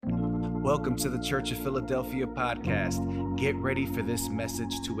Welcome to the Church of Philadelphia podcast. Get ready for this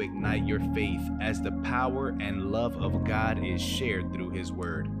message to ignite your faith as the power and love of God is shared through His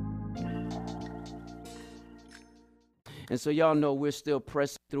Word. And so y'all know we're still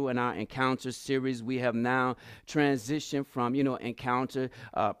pressing through in our encounter series. We have now transitioned from, encounter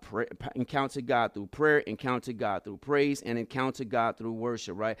God through prayer, encounter God through praise, and encounter God through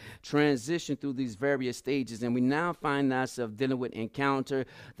worship, right? Transition through these various stages, and we now find ourselves dealing with encounter,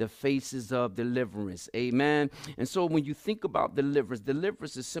 the faces of deliverance, amen? And so when you think about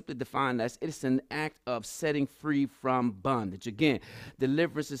deliverance is simply defined as it's an act of setting free from bondage. Again,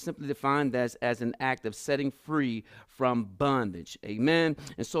 deliverance is simply defined as an act of setting free from bondage, amen?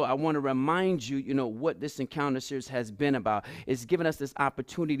 And so I want to remind you, what this encounter series has been about. It's given us this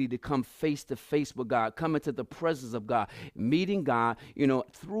opportunity to come face to face with God, come into the presence of God, meeting God,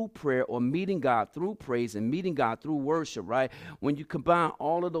 through prayer, or meeting God through praise, and meeting God through worship, right? When you combine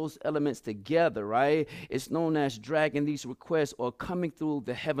all of those elements together, right, it's known as dragging these requests or coming through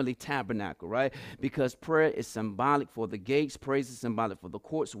the heavenly tabernacle, right? Because prayer is symbolic for the gates, praise is symbolic for the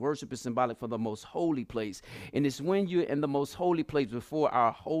courts, worship is symbolic for the most holy place. And it's when you're in the most holy place before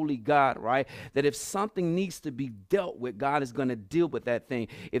our holy God, right, that if something needs to be dealt with, God is going to deal with that thing.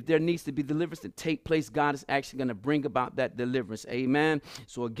 If there needs to be deliverance to take place, God is actually going to bring about that deliverance, amen?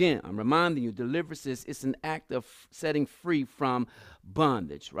 So again, I'm reminding you, deliverance it's an act of setting free from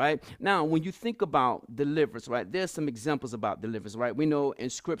bondage, right? Now, when you think about deliverance, right, there's some examples about deliverance, right? We know in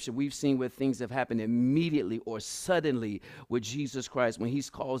Scripture we've seen where things have happened immediately or suddenly with Jesus Christ, when He's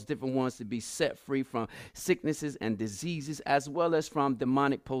caused different ones to be set free from sicknesses and diseases, as well as from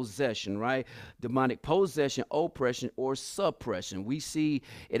demonic possession, right? Demonic possession, oppression, or suppression. We see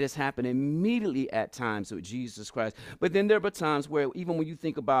it has happened immediately at times with Jesus Christ. But then there are times where, even when you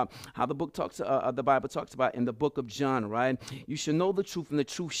think about how the Bible talks about in the book of John, right? You should know the truth, and the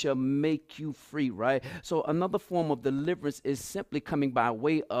truth shall make you free, right? So another form of deliverance is simply coming by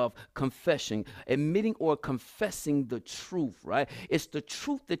way of confession, admitting or confessing the truth, right? It's the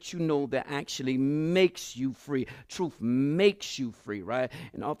truth that you know that actually makes you free. Truth makes you free, right?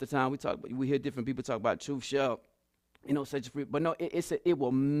 And oftentimes we hear different people talk about truth shall set you free, but no, it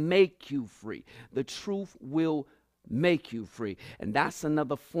will make you free. The truth will make you free. And that's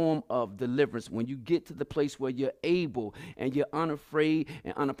another form of deliverance, when you get to the place where you're able and you're unafraid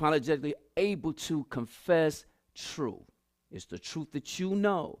and unapologetically able to confess truth. It's the truth that you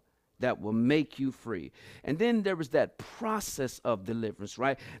know that will make you free. And then there is that process of deliverance,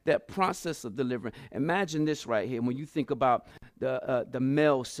 right? That process of deliverance. Imagine this right here when you think about the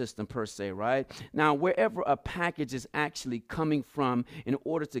mail system per se, right? Now, wherever a package is actually coming from, in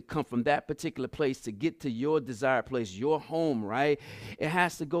order to come from that particular place to get to your desired place, your home, right? It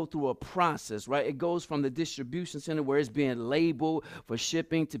has to go through a process, right? It goes from the distribution center where it's being labeled for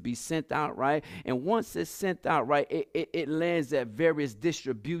shipping to be sent out, right? And once it's sent out, right, it lands at various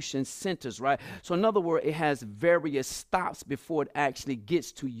distribution centers, right? So in other words, it has various stops before it actually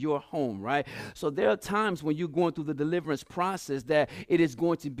gets to your home, right? So there are times when you're going through the deliverance process that it is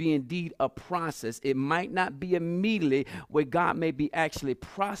going to be indeed a process. It might not be immediately, where God may be actually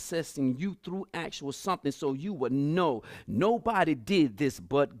processing you through actual something, so you would know nobody did this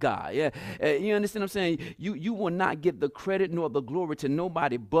but God. Yeah, you understand what I'm saying? You will not give the credit nor the glory to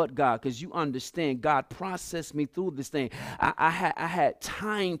nobody but God, because you understand God processed me through this thing. I had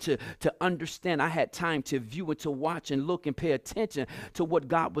time to understand. I had time to view and to watch and look and pay attention to what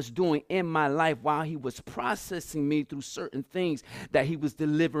God was doing in my life while He was processing me through certain things that He was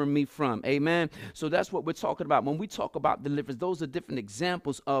delivering me from. Amen. So that's what we're talking about. When we talk about deliverance, those are different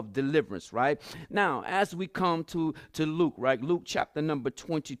examples of deliverance, right? Now, as we come to Luke, right? Luke chapter number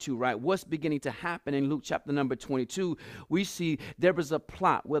 22, right? What's beginning to happen in Luke chapter number 22? We see there is a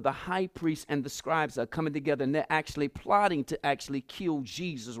plot where the high priest and the scribes are coming together, and they're actually plotting to actually kill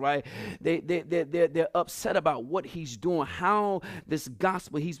Jesus, right? They're upset about what He's doing, how this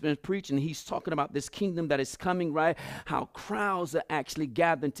gospel He's been preaching. He's talking about this kingdom that is coming, right? How crowds are actually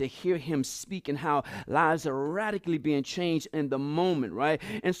gathering to hear Him speak, and how lives are radically being changed in the moment, right?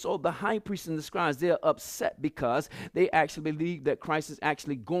 And so the high priest and the scribes, they're upset because they actually believe that Christ is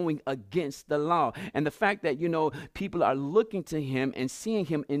actually going against the law. And the fact that, people are looking to Him and seeing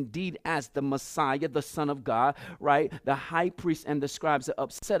Him indeed as the Messiah, the Son of God, right? The high priest and the scribes are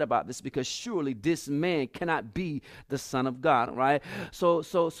upset about this, because surely this man cannot be the Son of God, right? So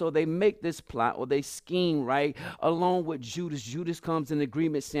they make this plot, or they scheme, right, along with Judas. Judas comes in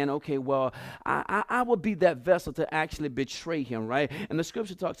agreement saying, okay, well, I will be that vessel to actually betray Him, right? And the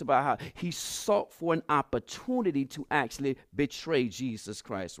scripture talks about how he sought for an opportunity to actually betray Jesus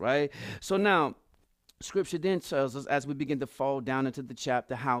Christ, right? So now, Scripture then tells us, as we begin to fall down into the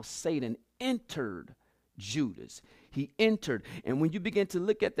chapter, how Satan entered Judas. He entered. And when you begin to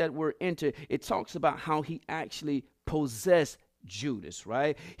look at that word enter, it talks about how he actually possessed Judas,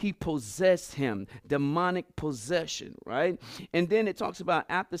 right? He possessed him, demonic possession, right? And then it talks about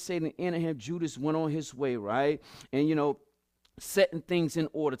after Satan entered him, Judas went on his way, right? And, setting things in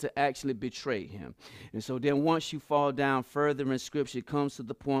order to actually betray him. And so then once you fall down further in Scripture, it comes to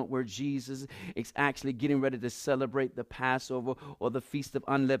the point where Jesus is actually getting ready to celebrate the Passover or the Feast of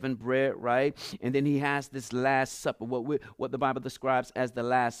Unleavened Bread, right? And then he has this Last Supper, what the Bible describes as the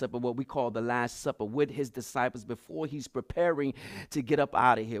Last Supper, what we call the Last Supper, with his disciples before he's preparing to get up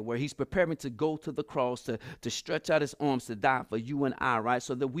out of here, where he's preparing to go to the cross, to stretch out his arms to die for you and I, right?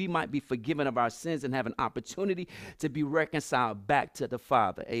 So that we might be forgiven of our sins and have an opportunity to be reconciled back to the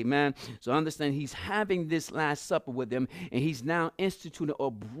Father. Amen. So understand, he's having this Last Supper with them, and he's now instituting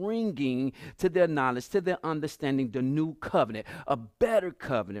or bringing to their knowledge, to their understanding, the new covenant, a better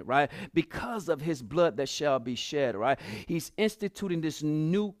covenant, right? Because of his blood that shall be shed, right? He's instituting this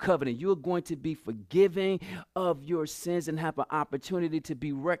new covenant. You're going to be forgiving of your sins and have an opportunity to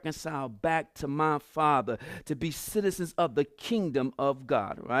be reconciled back to my Father, to be citizens of the kingdom of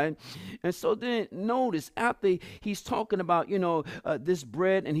God, right? And so then notice, after he's talking about, this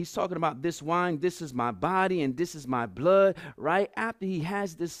bread, and he's talking about this wine, this is my body and this is my blood, right? After he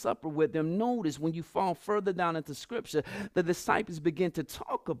has this supper with them, notice when you fall further down into Scripture, the disciples begin to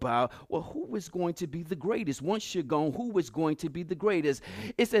talk about, well, who is going to be the greatest? Once you're gone, who is going to be the greatest?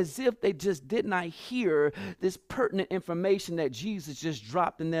 It's as if they just did not hear this pertinent information that Jesus just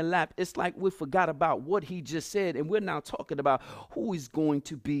dropped in their lap. It's like we forgot about what he just said, and we're now talking about who is going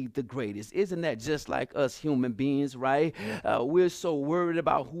to be the greatest. Isn't that just like us human beings, right? We're so worried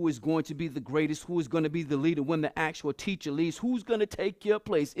about who is going to be the greatest, who is going to be the leader when the actual teacher leaves. Who's going to take your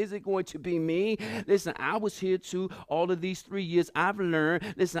place? Is it going to be me? Listen, I was here too all of these 3 years. I've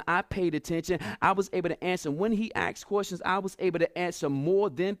learned. Listen, I paid attention. I was able to answer. When he asked questions, I was able to answer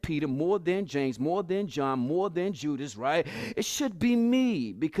more than Peter, more than James, more than John, more than Judas, right? It should be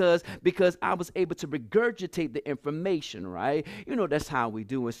me because I was able to regurgitate the information, right? That's how we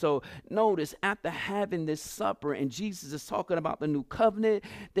do it. So notice, after having this supper and Jesus is talking about the new covenant,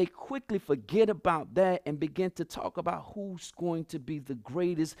 they quickly forget about that and begin to talk about who's going to be the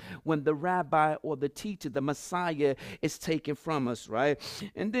greatest when the rabbi or the teacher, the Messiah, is taken from us, right?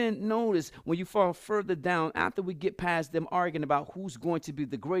 And then notice when you fall further down, after we get past them arguing about who's going to be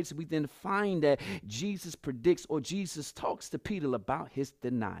the greatest, we then find that Jesus predicts, or Jesus talks to Peter about his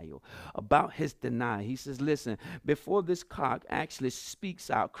denial, He says, listen, before this cock actually speaks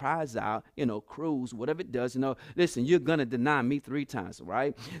out, cries out, crows, whatever it does, listen, you're going to deny me 3 times,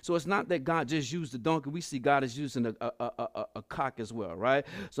 right? So it's not that God just used the donkey. We see God is using a cock as well, right?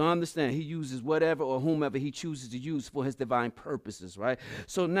 So understand, he uses whatever or whomever he chooses to use for his divine purposes, right?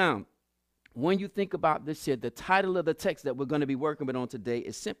 So now, when you think about this here, the title of the text that we're going to be working with on today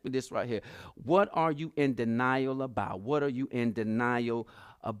is simply this right here. What are you in denial about? What are you in denial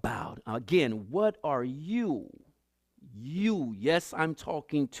about? Again, what are you? Yes, I'm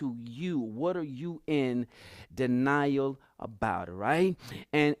talking to you. What are you in denial about, right?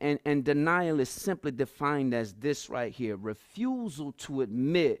 And denial is simply defined as this right here: refusal to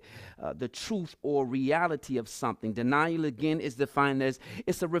admit the truth or reality of something. Denial, again, is defined as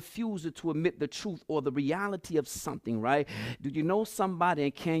it's a refusal to admit the truth or the reality of something, right? Do you know somebody,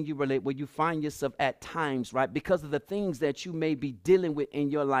 and can you relate, where you find yourself at times, right, because of the things that you may be dealing with in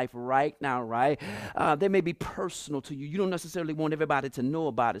your life right now, right? They may be personal to you. You don't necessarily want everybody to know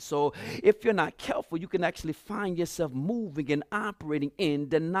about it. So if you're not careful, you can actually find yourself moving and operating in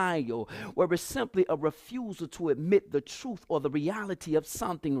denial, where it's simply a refusal to admit the truth or the reality of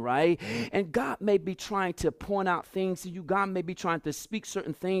something, right? And God may be trying to point out things to you. God may be trying to speak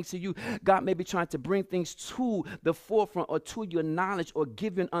certain things to you. God may be trying to bring things to the forefront or to your knowledge or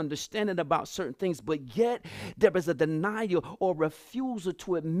give you an understanding about certain things, but yet there is a denial or refusal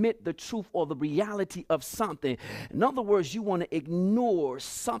to admit the truth or the reality of something. In other words, you want to ignore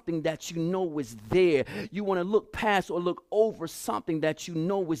something that you know is there. You want to look past or look over something that you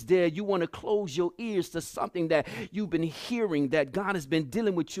know is there. You want to close your ears to something that you've been hearing, that God has been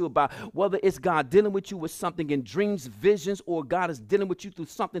dealing with you about, whether it's God dealing with you with something in dreams, visions, or God is dealing with you through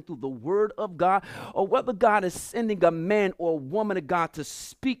something through the word of God, or whether God is sending a man or a woman of God to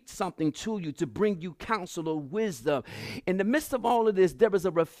speak something to you, to bring you counsel or wisdom. In the midst of all of this, there is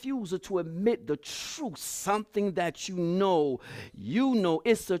a refusal to admit the truth, something that you know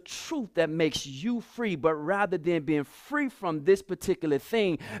it's a truth that makes you free, but rather than being free from this particular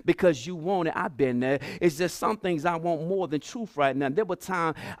thing because you want it. I've been there. It's just some things I want more than truth right now. There were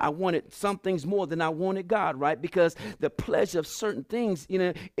times I wanted some things more than I wanted God, right? Because the pleasure of certain things, you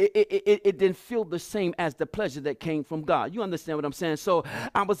know, it didn't feel the same as the pleasure that came from God. You understand what I'm saying? So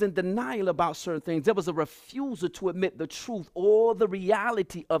I was in denial about certain things. There was a refusal to admit the truth or the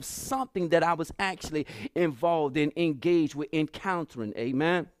reality of something that I was actually involved in, engaged with, encountering.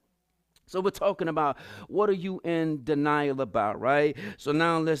 Amen. So we're talking about what are you in denial about, right? So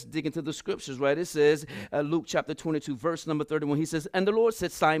now let's dig into the scriptures, right? It says, Luke chapter 22, verse number 31, he says, and the Lord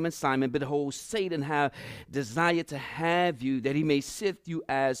said, Simon, Simon, behold, Satan have desired to have you, that he may sift you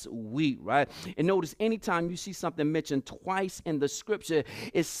as wheat, right? And notice anytime you see something mentioned twice in the scripture,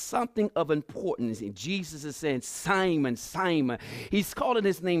 it's something of importance. And Jesus is saying, Simon, Simon. He's calling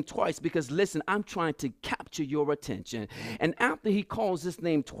his name twice because, listen, I'm trying to capture your attention. And after he calls his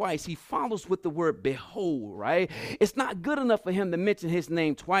name twice, he follows with the word behold, right? It's not good enough for him to mention his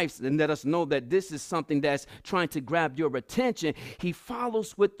name twice and let us know that this is something that's trying to grab your attention. He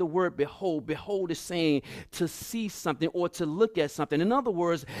follows with the word behold. Behold is saying to see something or to look at something. In other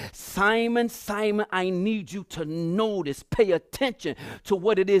words, Simon, Simon, I need you to notice, pay attention to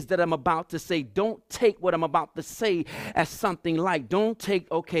what it is that I'm about to say. Don't take what I'm about to say as something like, don't take,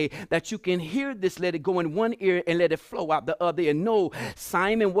 okay, that you can hear this, let it go in one ear and let it flow out the other. And no,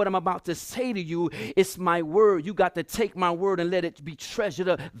 Simon, what I'm about to say to you, it's my word. You got to take my word and let it be treasured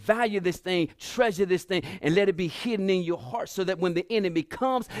up. Value this thing, treasure this thing, and let it be hidden in your heart so that when the enemy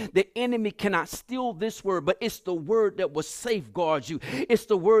comes, the enemy cannot steal this word, but it's the word that will safeguard you. It's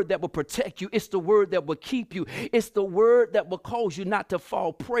the word that will protect you. It's the word that will keep you. It's the word that will cause you not to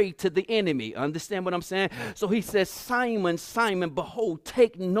fall prey to the enemy. Understand what I'm saying? So he says, Simon, Simon, behold,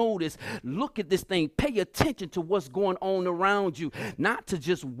 take notice. Look at this thing. Pay attention to what's going on around you, not to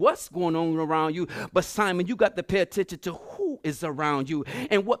just what's going on around you, but Simon, you got to pay attention to who is around you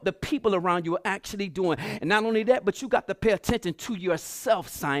and what the people around you are actually doing. And not only that, but you got to pay attention to yourself,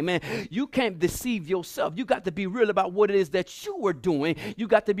 Simon. You can't deceive yourself. You got to be real about what it is that you are doing. You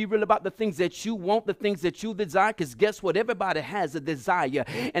got to be real about the things that you want, the things that you desire, because guess what? Everybody has a desire.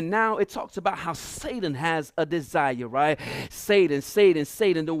 And now it talks about how Satan has a desire, right? Satan,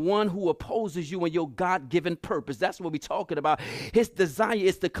 the one who opposes you in your God-given purpose. That's what we're talking about. His desire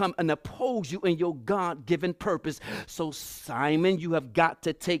is to come and oppose you in your God-given purpose. So Simon, you have got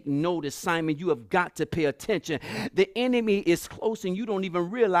to take notice. Simon, you have got to pay attention. The enemy is close and you don't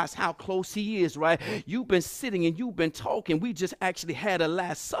even realize how close he is, right? You've been sitting and you've been talking. We just actually had a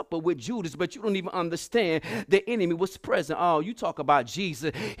Last Supper with Judas, but you don't even understand the enemy was present. Oh, you talk about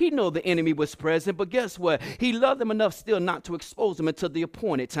Jesus. He know the enemy was present, but guess what? He loved him enough still not to expose him until the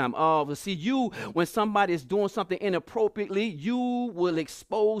appointed time. Oh, see, you, when somebody is doing something inappropriately, you will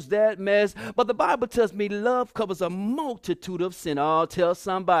expose that mess. But the Bible tells me love covers a multitude of sin. Oh, tell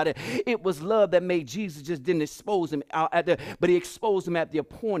somebody it was love that made Jesus just didn't expose him but he exposed him at the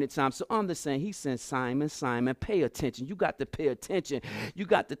appointed time. So I'm just saying, he said, Simon, Simon, pay attention. You got to pay attention. You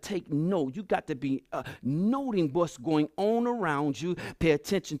got to take note. You got to be noting what's going on around you. Pay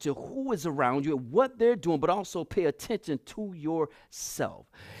attention to who is around you and what they're doing, but also pay attention to yourself.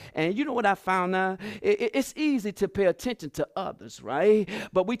 And you know what I found now? It's easy to pay attention to others, right?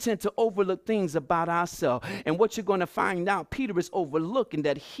 But we tend to overlook things about ourselves. And what you're going to find out, Peter is overlooking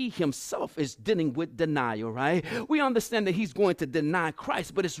that he himself is dealing with denial, right? We understand that he's going to deny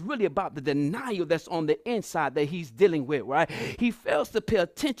Christ, but it's really about the denial that's on the inside that he's dealing with, right? He fails to pay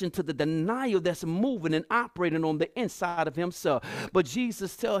attention to the denial that's moving and operating on the inside of himself. But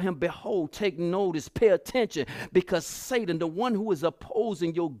Jesus tells him, behold, take notice, pay attention, because Satan, the one who is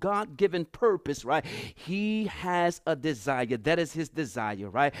opposing your God-given purpose, right? He has a desire. That is his desire,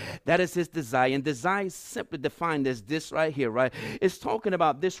 right? That is his desire. And desire is simply defined as this right here, right? It's talking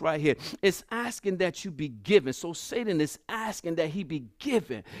about this right here. It's asking that you be given. So Satan is asking that he be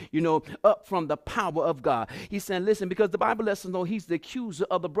given, up from the power of God. He's saying, listen, because the Bible lets us know he's the accuser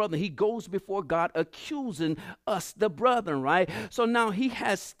of the brethren. He goes before God accusing us, the brethren, right? So now he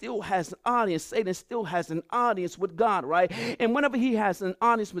still has an audience. Satan still has an audience with God, right? And whenever he has an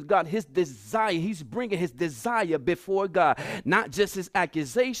audience with God, his desire, he's bringing his desire before God. Not just his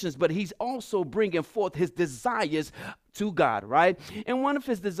accusations, but he's also bringing forth his desires to God, right? And one of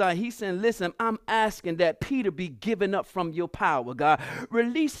his desires, he's saying, listen, I'm asking that Peter be given up from your power, God.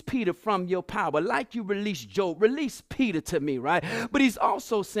 Release Peter from your power. Like you released Job, release Peter to me, right? But he's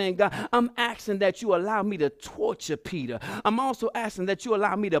also saying, God, I'm asking that you allow me to torture Peter. I'm also asking that you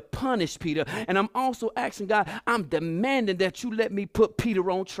allow me to punish Peter. And I'm also asking, God, I'm demanding that you let me put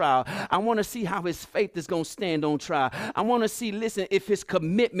Peter on trial. I want to see how his faith is going to stand on trial. I want to see, listen, if his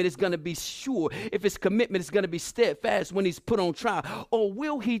commitment is going to be sure, if his commitment is going to be steadfast when he's put on trial, or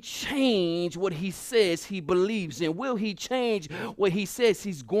will he change what he says he believes in? Will he change what he says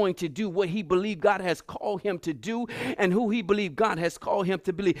he's going to do, what he believes God has called him to do, and who he believes God has called him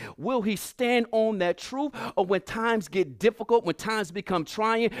to believe? Will he stand on that truth, or when times get difficult, when times become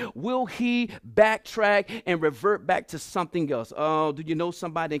trying, will he backtrack and revert back to something else? Oh, do you know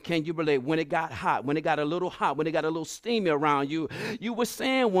somebody? Can you relate? When it got hot, when it got a little hot, when it got a little steamy around you, you were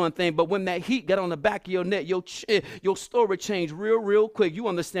saying one thing, but when that heat got on the back of your neck, your story changed real quick. You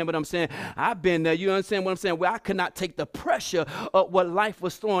understand what I'm saying? I've been there. You understand what I'm saying? Where I could not take the pressure of what life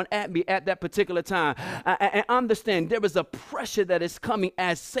was throwing at me at that particular time. I understand there is a pressure that is coming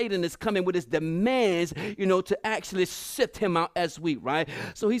as Satan is coming with his demands, to actually sift him out as wheat, right?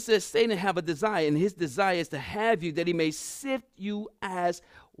 So he says Satan have a desire, and his desire is to have you that he may sift you as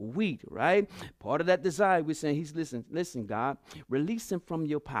wheat, right? Part of that desire, we're saying, listen, God, release him from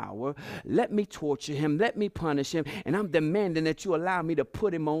your power. Let me torture him. Let me punish him. And I'm demanding that you allow me to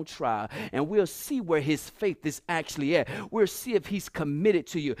put him on trial. And we'll see where his faith is actually at. We'll see if he's committed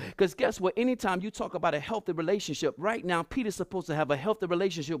to you. Because guess what? Anytime you talk about a healthy relationship, right now, Peter's supposed to have a healthy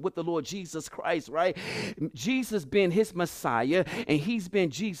relationship with the Lord Jesus Christ, right? Jesus being his Messiah, and he's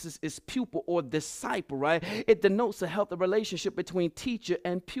been Jesus' pupil or disciple, right? It denotes a healthy relationship between teacher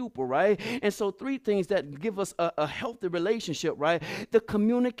and pupil, right? And so 3 things that give us a healthy relationship, right? The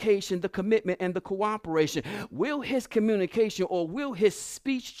communication, the commitment, and the cooperation. Will his communication or will his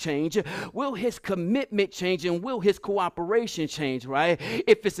speech change? Will his commitment change? And will his cooperation change, right?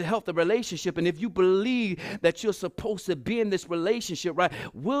 If it's a healthy relationship, and if you believe that you're supposed to be in this relationship, right?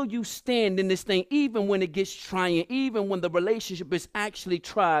 Will you stand in this thing even when it gets trying, even when the relationship is actually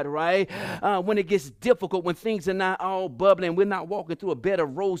tried, right? When it gets difficult, when things are not all bubbling, we're not walking through a bed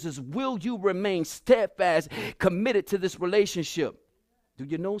of roses, will you remain steadfast, committed to this relationship? Do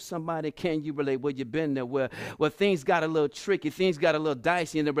you know somebody? Can you relate? Well, you've been there where things got a little tricky, things got a little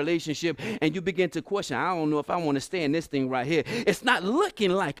dicey in the relationship, and you begin to question, I don't know if I want to stay in this thing right here. It's not looking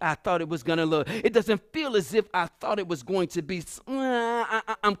like I thought it was going to look. It doesn't feel as if I thought it was going to be.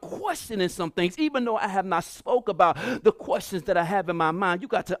 I'm questioning some things, even though I have not spoke about the questions that I have in my mind. You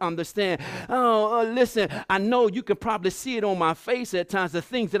got to understand. Listen, I know you can probably see it on my face at times, the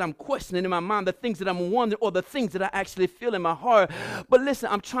things that I'm questioning in my mind, the things that I'm wondering, or the things that I actually feel in my heart. But listen,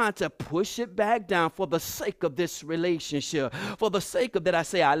 I'm trying to push it back down for the sake of this relationship. For the sake of that, I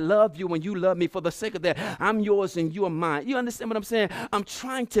say, I love you and you love me. For the sake of that, I'm yours and you're mine. You understand what I'm saying? I'm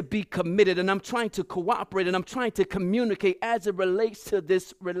trying to be committed, and I'm trying to cooperate, and I'm trying to communicate as it relates to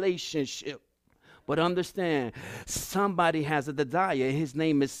this relationship. But understand, somebody has a desire. His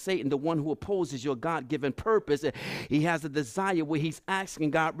name is Satan, the one who opposes your God-given purpose. He has a desire where he's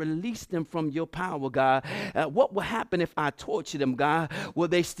asking God, release them from your power, God. What will happen if I torture them, God? Will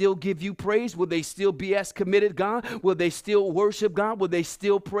they still give you praise? Will they still be as committed, God? Will they still worship, God? Will they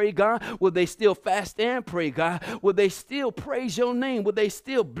still pray, God? Will they still fast and pray, God? Will they still praise your name? Will they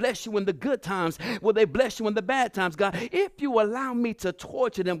still bless you in the good times? Will they bless you in the bad times, God? If you allow me to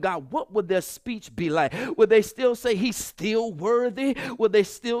torture them, God, what would their speech be like? Will they still say he's still worthy? Will they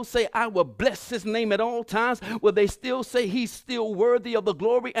still say I will bless his name at all times? Will they still say he's still worthy of the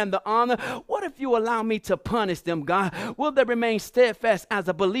glory and the honor? What if you allow me to punish them, God? Will they remain steadfast as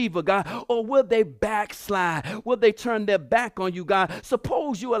a believer, God? Or will they backslide? Will they turn their back on you, God?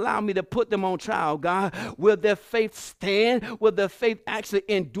 Suppose you allow me to put them on trial, God. Will their faith stand? Will their faith actually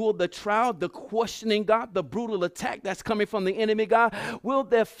endure the trial, the questioning, God, the brutal attack that's coming from the enemy, God? Will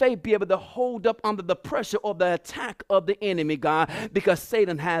their faith be able to hold up under the pressure or the attack of the enemy, God? Because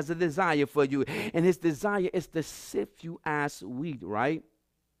Satan has a desire for you, and his desire is to sift you as wheat, right?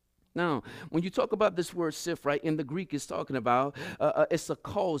 Now, when you talk about this word sift, right, in the Greek it's talking about, it's a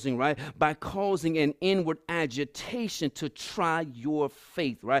causing, right? By causing an inward agitation to try your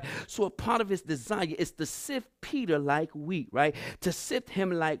faith, right? So a part of his desire is to sift Peter like wheat, right? To sift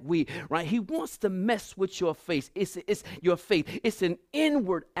him like wheat, right? He wants to mess with your faith. It's your faith. It's an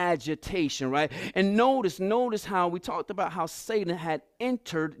inward agitation, right? And notice how we talked about how Satan had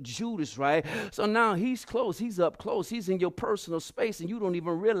entered Judas, right? So now he's close. He's up close. He's in your personal space, and you don't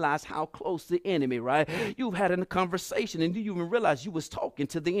even realize realize how close the enemy, right? You've had a conversation and you even realize you was talking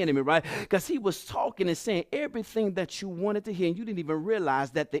to the enemy, right? Because he was talking and saying everything that you wanted to hear, and you didn't even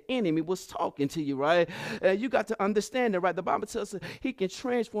realize that the enemy was talking to you, right? You got to understand that, right? The Bible tells us he can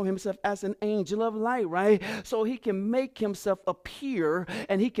transform himself as an angel of light, right? So he can make himself appear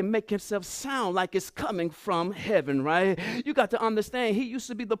and he can make himself sound like it's coming from heaven, right? You got to understand he used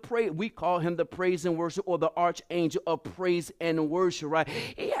to be the praise. We call him the praise and worship, or the archangel of praise and worship, right?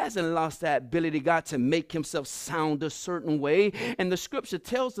 He hasn't lost that ability, God, to make himself sound a certain way. And the scripture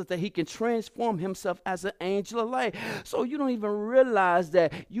tells us that he can transform himself as an angel of light. So you don't even realize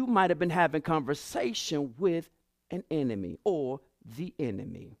that you might have been having conversation with an enemy or the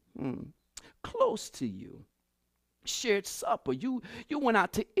enemy close to you. Shared supper. You went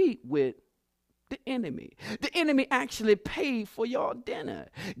out to eat with the enemy. The enemy actually paid for your dinner,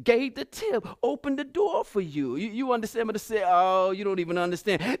 gave the tip, opened the door for you. You understand what I say? Oh, you don't even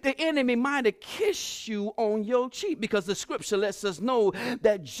understand. The enemy might have kissed you on your cheek, because the scripture lets us know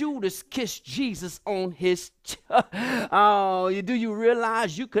that Judas kissed Jesus on his cheek. Oh, do you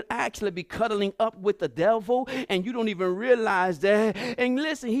realize you could actually be cuddling up with the devil and you don't even realize that? And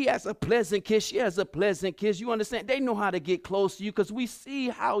listen, he has a pleasant kiss. She has a pleasant kiss. You understand? They know how to get close to you, because we see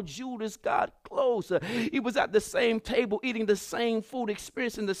how Judas got close. He was at the same table, eating the same food,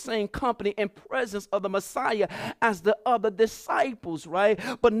 experiencing the same company and presence of the Messiah as the other disciples, right?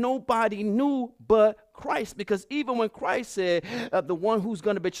 But nobody knew but Christ, because even when Christ said, the one who's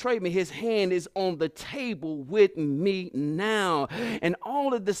going to betray me, his hand is on the table with me now. And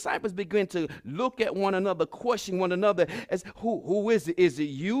all the disciples begin to look at one another, question one another as, who is it? Is it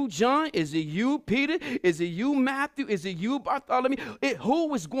you, John? Is it you, Peter? Is it you, Matthew? Is it you, Bartholomew?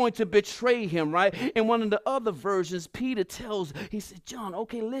 Who is going to betray him, right? In one of the other versions, Peter he said, John,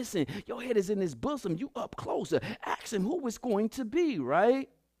 okay, listen, your head is in his bosom. You up closer. Ask him who it's going to be, right?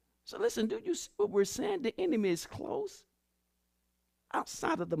 So listen, do you see what we're saying? The enemy is close.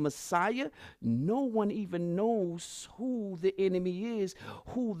 Outside of the Messiah, no one even knows who the enemy is,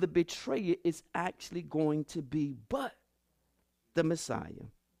 who the betrayer is actually going to be, but the Messiah.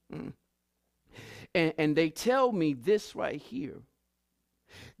 And they tell me this right here.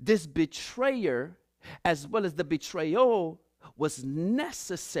 This betrayer, as well as the betrayal, was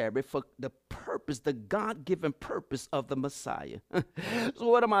necessary for the purpose, the God-given purpose of the Messiah. So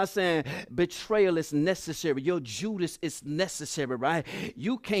what am I saying? Betrayal is necessary. Your Judas is necessary, right?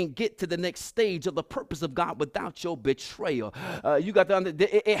 You can't get to the next stage of the purpose of God without your betrayal. You got to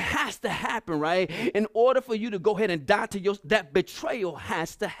understand, it has to happen, right? In order for you to go ahead and die to that betrayal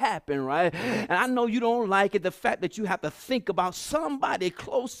has to happen, right? And I know you don't like it, the fact that you have to think about somebody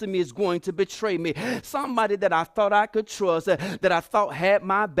close to me is going to betray me. Somebody that I thought I could trust, that I thought had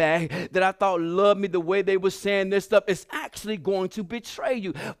my back, that I thought loved me the way they were saying this stuff, is actually going to betray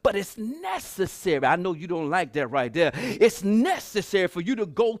you. But it's necessary. I know you don't like that right there. It's necessary for you to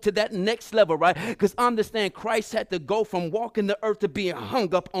go to that next level, right? Because understand, Christ had to go from walking the earth to being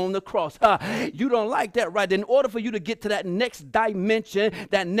hung up on the cross. You don't like that, right? In order for you to get to that next dimension,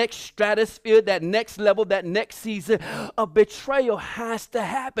 that next stratosphere, that next level, that next season, a betrayal has to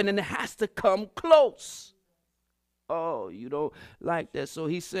happen, and it has to come close. Oh, you don't like that. So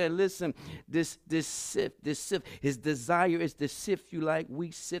he said, listen, this sift, his desire is to sift you like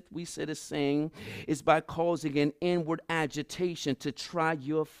we sift. We said a saying, is by causing an inward agitation to try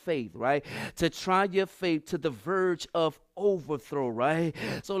your faith, right? To try your faith to the verge of overthrow, right?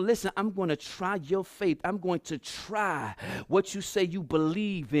 So listen, I'm going to try your faith. I'm going to try what you say you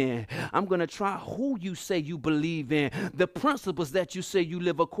believe in. I'm going to try who you say you believe in, the principles that you say you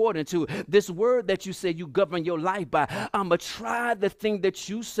live according to, this word that you say you govern your life by. I'm going to try the thing that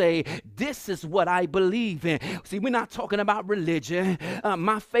you say, this is what I believe in. See, we're not talking about religion.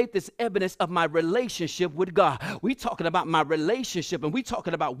 My faith is evidence of my relationship with God. We're talking about my relationship, and we're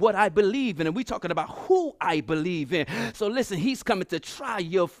talking about what I believe in, and we're talking about who I believe in. So listen, he's coming to try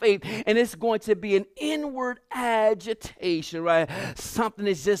your faith, and it's going to be an inward agitation, right? Something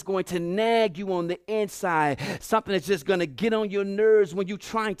is just going to nag you on the inside. Something that's just going to get on your nerves when you're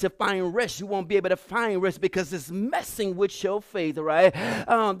trying to find rest. You won't be able to find rest because it's messing with your faith, right?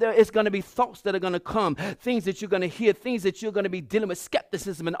 There is going to be thoughts that are going to come, things that you're going to hear, things that you're going to be dealing with,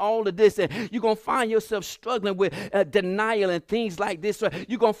 skepticism and all of this, and you're going to find yourself struggling with denial and things like this, right?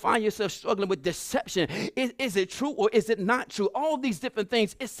 You're going to find yourself struggling with deception. Is it true or is it not true? All these different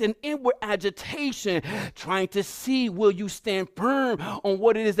things. It's an inward agitation trying to see, will you stand firm on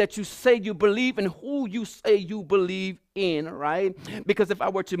what it is that you say you believe and who you say you believe in, right? Because if I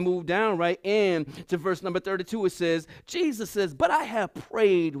were to move down right in to verse number 32, it says, Jesus says, but I have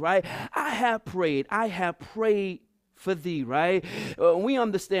prayed, right? I have prayed for thee, right? We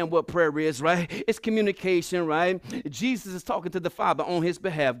understand what prayer is, right? It's communication, right? Jesus is talking to the Father on his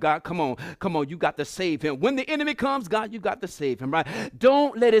behalf. God, come on, you got to save him. When the enemy comes, God, you got to save him, right?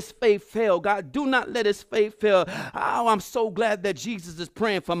 Don't let his faith fail, God. Do not let his faith fail. Oh, I'm so glad that Jesus is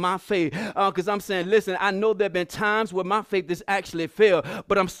praying for my faith, because I'm saying, listen, I know there have been times where my faith has actually failed,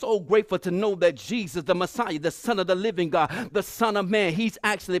 but I'm so grateful to know that Jesus, the Messiah, the Son of the living God, the Son of Man, he's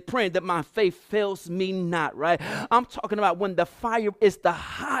actually praying that my faith fails me not, right? I'm talking about when the fire is the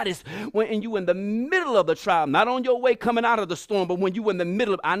hottest, when you in the middle of the trial, not on your way coming out of the storm, but when you in the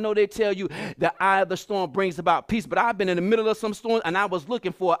middle of, I know they tell you the eye of the storm brings about peace, but I've been in the middle of some storms and I was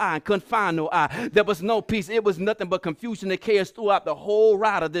looking for an eye and couldn't find no eye. There was no peace. It was nothing but confusion and chaos throughout the whole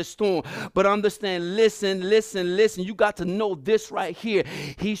ride of this storm. But understand, listen, you got to know this right here.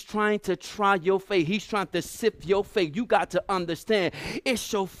 He's trying to try your faith. He's trying to sift your faith. You got to understand,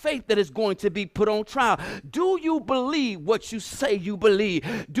 it's your faith that is going to be put on trial. Do you believe what you say you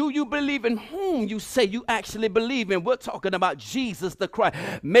believe? Do you believe in whom you say you actually believe in? We're talking about Jesus the Christ.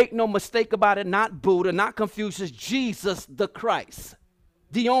 Make no mistake about it, not Buddha, not Confucius, Jesus the Christ.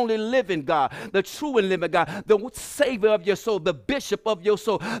 The only living God, the true and living God, the Savior of your soul, the Bishop of your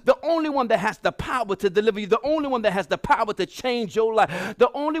soul, the only one that has the power to deliver you, the only one that has the power to change your life,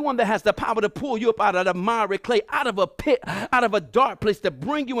 the only one that has the power to pull you up out of the miry clay, out of a pit, out of a dark place, to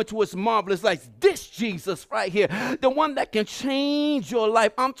bring you into his marvelous light. This Jesus right here, the one that can change your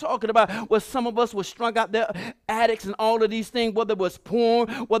life. I'm talking about where some of us were strung out there, addicts and all of these things, whether it was porn,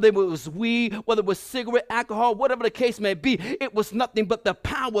 whether it was weed, whether it was cigarette, alcohol, whatever the case may be. It was nothing but the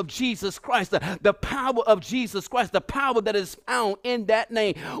power of Jesus Christ, the power of Jesus Christ, the power that is found in that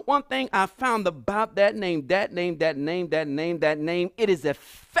name. One thing I found about that name, it is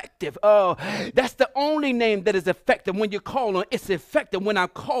effective. Oh, that's the only name that is effective when you call on. It's effective when I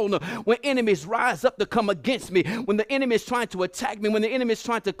call on. When enemies rise up to come against me, when the enemy is trying to attack me, when the enemy is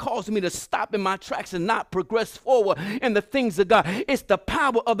trying to cause me to stop in my tracks and not progress forward in the things of God. It's the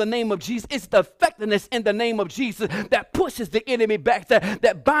power of the name of Jesus. It's the effectiveness in the name of Jesus that pushes the enemy back, that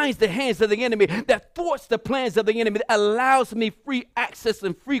binds the hands of the enemy, that thwarts the plans of the enemy, that allows me free access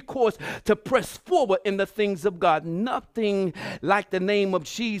and free course to press forward in the things of God. Nothing like the name of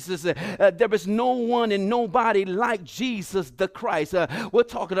Jesus. There is no one and nobody like Jesus the Christ. We're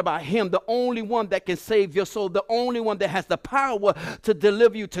talking about him, the only one that can save your soul, the only one that has the power to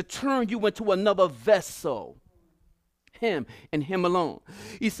deliver you, to turn you into another vessel. Him and him alone.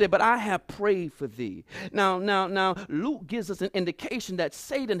 He said, but I have prayed for thee. Now, Luke gives us an indication that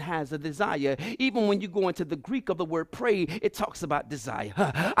Satan has a desire. Even when you go into the Greek of the word pray, it talks about desire.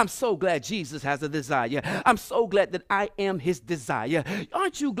 I'm so glad Jesus has a desire. I'm so glad that I am his desire.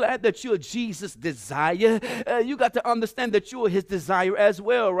 Aren't you glad that you're Jesus' desire? You got to understand that you're his desire as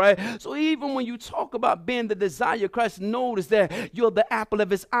well, right? So even when you talk about being the desire of Christ, notice that you're the apple of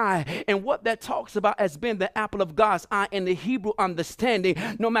his eye. And what that talks about as being the apple of God's eye in the Hebrew understanding,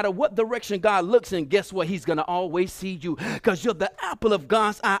 no matter what direction God looks in, guess what? He's going to always see you, because you're the apple of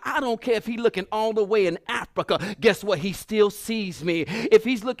God's eye. I don't care if he's looking all the way in Africa. Guess what? He still sees me. If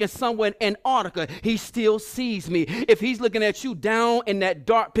he's looking somewhere in Antarctica, he still sees me. If he's looking at you down in that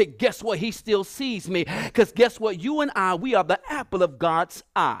dark pit, guess what? He still sees me, because guess what? You and I, we are the apple of God's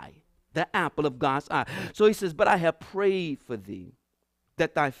eye. The apple of God's eye. So he says, but I have prayed for thee,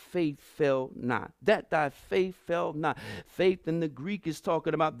 that thy faith fail not. That thy faith fail not. Faith in the Greek is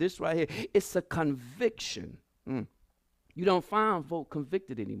talking about this right here. It's a conviction. You don't find folk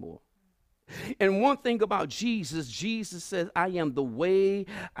convicted anymore. And one thing about Jesus, Jesus says, I am the way,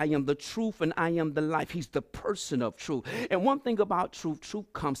 I am the truth, and I am the life. He's the person of truth. And one thing about truth,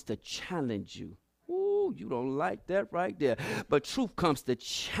 truth comes to challenge you. You don't like that right there. But truth comes to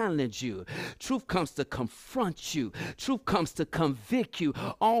challenge you. Truth comes to confront you. Truth comes to convict you.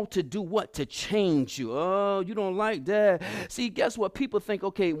 All to do what? To change you. Oh, you don't like that. See, guess what? People think,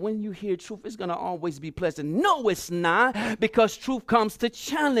 okay, when you hear truth, it's going to always be pleasant. No, it's not, because truth comes to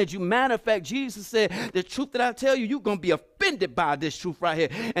challenge you. Matter of fact, Jesus said, the truth that I tell you, you're going to be offended by this truth right here.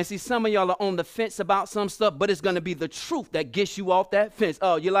 And see, some of y'all are on the fence about some stuff, but it's going to be the truth that gets you off that fence.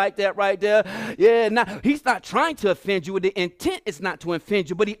 Oh, you like that right there? Yeah, now he's not trying to offend you. The intent is not to offend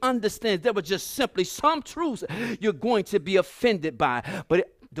you, but he understands there were just simply some truths you're going to be offended by.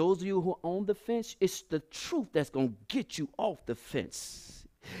 But those of you who are on the fence, it's the truth that's going to get you off the fence.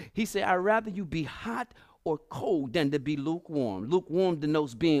 He said, I'd rather you be hot or cold than to be lukewarm. Lukewarm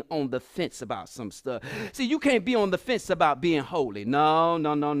denotes being on the fence about some stuff. See, you can't be on the fence about being holy. No.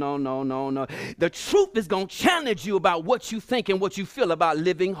 The truth is going to challenge you about what you think and what you feel about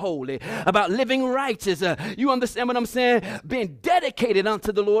living holy, about living righteous. You understand what I'm saying? Being dedicated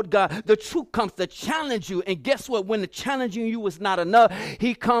unto the Lord God. The truth comes to challenge you. And guess what? When the challenging you is not enough,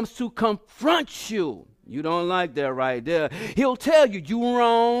 he comes to confront you. You don't like that right there. He'll tell you, you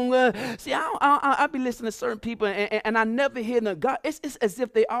wrong. See, I be listening to certain people, and I never hear them. God, it's as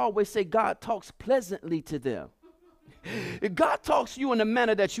if they always say God talks pleasantly to them. God talks to you in a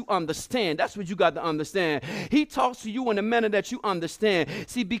manner that you understand. That's what you got to understand. He talks to you in a manner that you understand.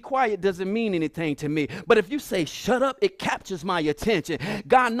 See, be quiet doesn't mean anything to me. But if you say shut up, it captures my attention.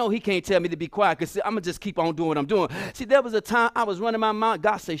 God know he can't tell me to be quiet because I'm going to just keep on doing what I'm doing. See, there was a time I was running my mouth.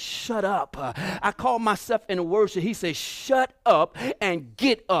 God said, shut up. I called myself in worship. He said, shut up and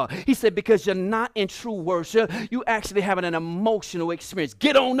get up. He said, because you're not in true worship. You actually having an emotional experience.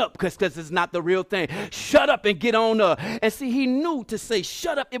 Get on up because it's not the real thing. Shut up and get on up. And see, he knew to say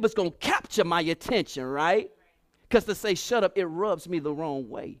shut up, it was going to capture my attention, right? Because to say shut up, it rubs me the wrong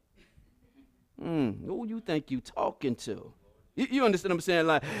way. Who you think you talking to? You understand what I'm saying?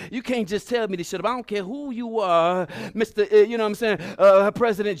 Like, you can't just tell me to shut up. I don't care who you are, Mr. You know what I'm saying?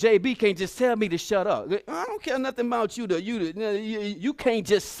 President JB can't just tell me to shut up. I don't care nothing about you. You can't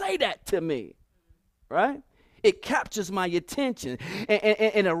just say that to me, right? It captures my attention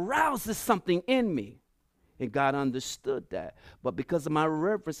and arouses something in me. And God understood that. But because of my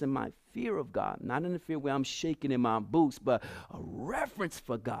reverence and my fear of God, not in the fear where I'm shaking in my boots, but a reverence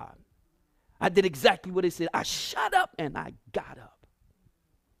for God, I did exactly what he said. I shut up and I got up.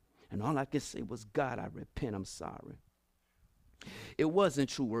 And all I could say was, God, I repent. I'm sorry. It wasn't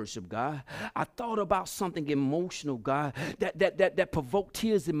true worship, God. I thought about something emotional, God, that provoked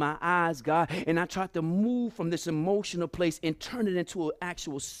tears in my eyes, God, and I tried to move from this emotional place and turn it into an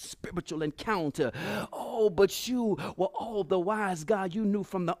actual spiritual encounter. Oh, but you were all the wise, God. You knew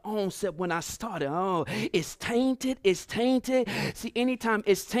from the onset when I started. Oh, it's tainted. It's tainted. See, anytime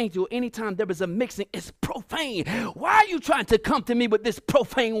it's tainted or anytime there is a mixing, it's profane. Why are you trying to come to me with this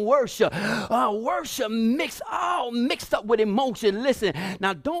profane worship? Worship mixed up with emotion. Listen,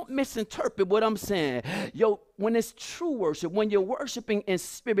 now don't misinterpret what I'm saying. When it's true worship, when you're worshiping in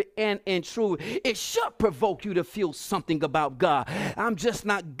spirit and in truth, it should provoke you to feel something about God. I'm just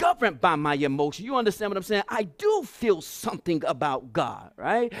not governed by my emotion. You understand what I'm saying? I do feel something about God,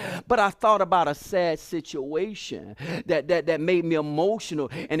 right? But I thought about a sad situation that made me emotional,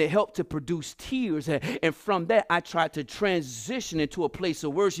 and it helped to produce tears. And from that, I tried to transition into a place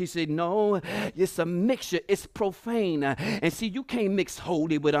of worship. He said, no, it's a mixture. It's profane. And see, you can't mix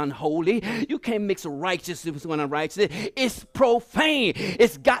holy with unholy. You can't mix righteous with unrighteous. It's profane.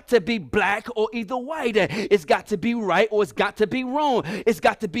 It's got to be black or either white. It's got to be right or it's got to be wrong. It's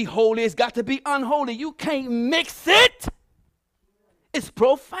got to be holy. It's got to be unholy. You can't mix it. It's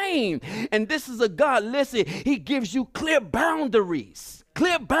profane. And this is a God, listen, he gives you clear boundaries.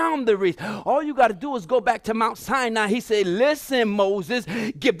 Clear boundaries. All you got to do is go back to Mount Sinai. He said, listen, Moses,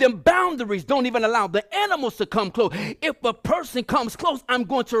 give them boundaries. Don't even allow the animals to come close. If a person comes close, I'm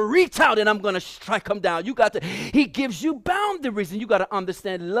going to reach out and I'm going to strike them down. He gives you boundaries, and you got to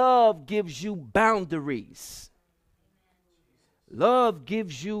understand love gives you boundaries. Love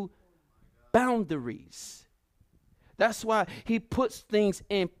gives you boundaries. That's why he puts things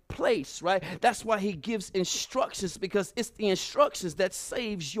in place, right? That's why he gives instructions, because it's the instructions that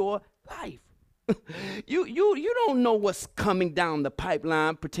saves your life. You don't know what's coming down the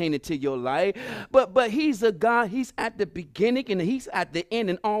pipeline pertaining to your life, but he's a God. He's at the beginning and he's at the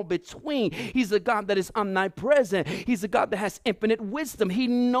end and all between. He's a God that is omnipresent. He's a God that has infinite wisdom. He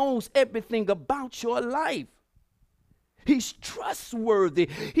knows everything about your life. He's trustworthy.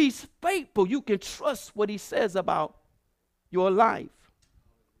 He's faithful. You can trust what he says about your life.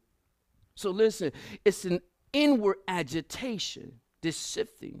 So listen, it's an inward agitation, this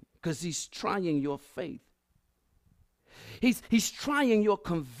sifting, because he's trying your faith. He's trying your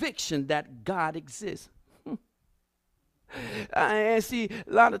conviction that God exists. And see,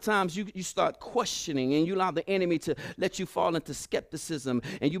 a lot of times you start questioning, and you allow the enemy to let you fall into skepticism,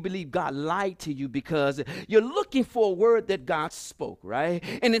 and you believe God lied to you because you're looking for a word that God spoke, right?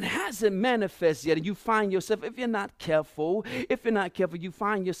 And it hasn't manifested yet, and you find yourself, if you're not careful, you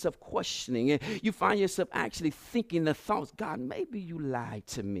find yourself questioning, and you find yourself actually thinking the thoughts, God, maybe you lied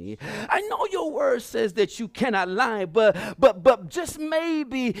to me. I know your word says that you cannot lie, but just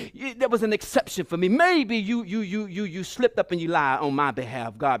maybe there was an exception for me. Maybe you flipped up and you lie on my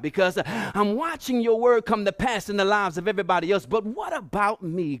behalf, God, because I'm watching your word come to pass in the lives of everybody else. But what about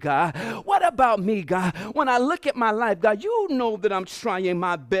me, God? What about me, God? When I look at my life, God, you know that I'm trying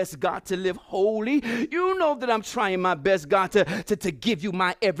my best, God, to live holy. You know that I'm trying my best, God, to give you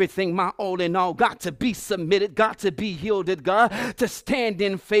my everything, my all in all, God, to be submitted, God, to be yielded, God, to stand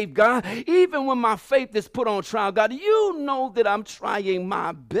in faith, God. Even when my faith is put on trial, God, you know that I'm trying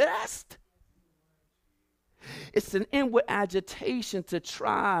my best. It's an inward agitation to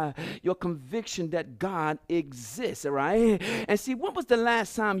try your conviction that God exists, right? And see, when was the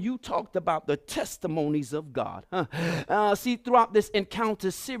last time you talked about the testimonies of God? See, throughout this encounter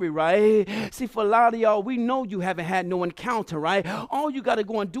series, right? See, for a lot of y'all, we know you haven't had no encounter, right? All you got to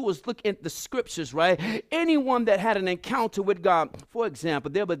go and do is look at the scriptures, right? Anyone that had an encounter with God, for example,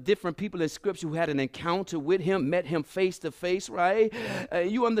 there were different people in scripture who had an encounter with him, met him face to face, right?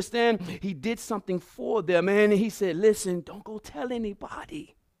 You understand? He did something for them, and he said, listen, don't go tell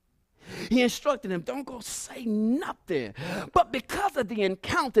anybody. He instructed them, don't go say nothing. But because of the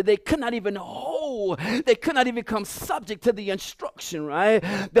encounter, they could not even hold. They could not even come subject to the instruction, right?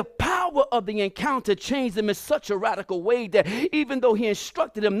 The power of the encounter changed them in such a radical way that even though he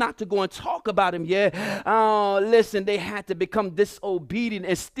instructed them not to go and talk about him yet, listen, they had to become disobedient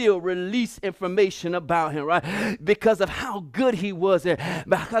and still release information about him, right? Because of how good he was and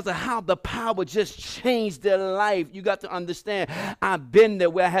because of how the power just changed their life. You got to understand, I've been there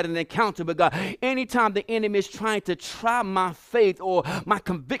where I had an encounter with God. Anytime the enemy is trying to try my faith or my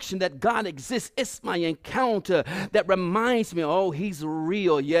conviction that God exists, it's my encounter that reminds me, oh, he's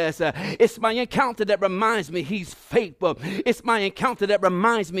real. Yes, it's my encounter that reminds me he's faithful. It's my encounter that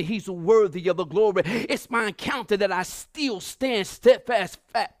reminds me he's worthy of the glory. It's my encounter that I still stand steadfast,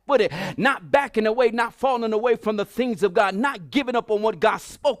 flat-footed, not backing away, not falling away from the things of God, not giving up on what God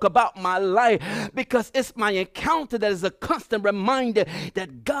spoke about my life, because it's my encounter that is a constant reminder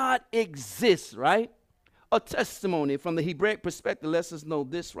that God exists, right? A testimony from the Hebraic perspective lets us know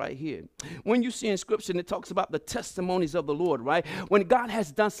this right here. When you see in scripture, it talks about the testimonies of the Lord, right? When God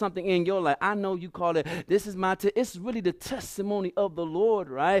has done something in your life, I know you call it, this is my, it's really the testimony of the Lord,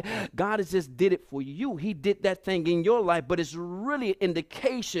 right? God has just did it for you. He did that thing in your life, but it's really an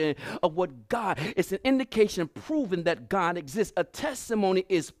indication of what God, it's an indication proving that God exists. A testimony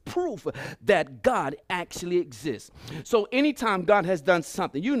is proof that God actually exists. So anytime God has done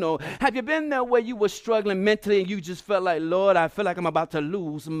something, you know, have you been there where you were struggling mentally and you just felt like, Lord, I feel like I'm about to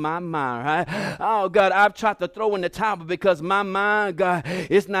lose my mind, right? Oh, God, I've tried to throw in the towel because my mind, God,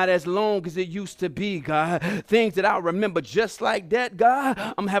 it's not as long as it used to be, God. Things that I remember just like that, God,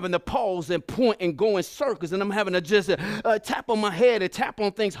 I'm having to pause and point and go in circles, and I'm having to just tap on my head and tap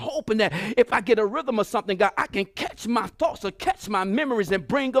on things, hoping that if I get a rhythm or something, God, I can catch my thoughts or catch my memories and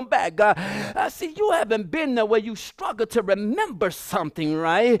bring them back, God. See, you haven't been there where you struggle to remember something,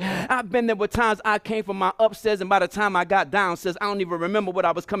 right? I've been there with times I came from my upstairs, and by the time I got downstairs, I don't even remember what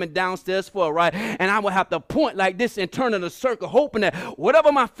I was coming downstairs for, right? And I would have to point like this and turn in a circle, hoping that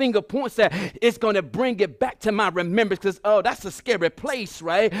whatever my finger points at, it's going to bring it back to my remembrance, because, oh, that's a scary place,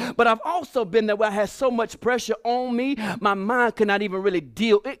 right? But I've also been there where I had so much pressure on me, my mind could not even really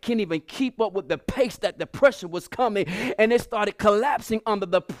deal. It can't even keep up with the pace that the pressure was coming, and it started collapsing under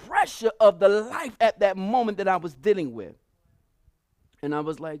the pressure of the life at that moment that I was dealing with. And I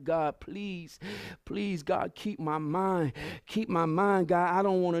was like, God, please, please, God, keep my mind, God. I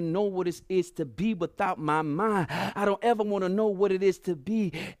don't want to know what it is to be without my mind. I don't ever want to know what it is to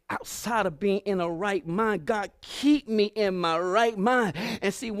be outside of being in a right mind. God, keep me in my right mind.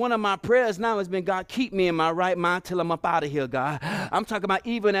 And see, one of my prayers now has been, God, keep me in my right mind till I'm up out of here, God. I'm talking about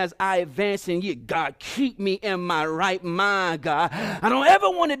even as I advance in you, God, keep me in my right mind, God. I don't ever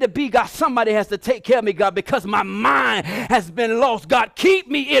want it to be, God, somebody has to take care of me, God, because my mind has been lost. God, keep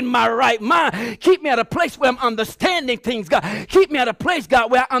me in my right mind. Keep me at a place where I'm understanding things, God. Keep me at a place, God,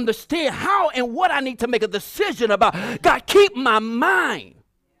 where I understand how and what I need to make a decision about. God, keep my mind.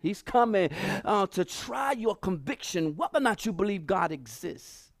 He's coming to try your conviction, whether or not you believe God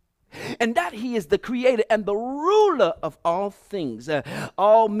exists. And that he is the creator and the ruler of all things.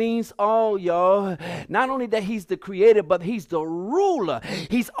 All means all, y'all. Not only that he's the creator, but he's the ruler.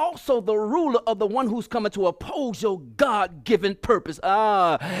 He's also the ruler of the one who's coming to oppose your God-given purpose.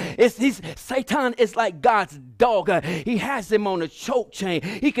 Satan is like God's dog. He has him on a choke chain.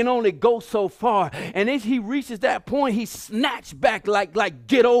 He can only go so far. And if he reaches that point, he's snatched back like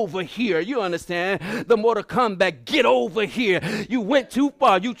get over here. You understand? The more to come back, get over here. You went too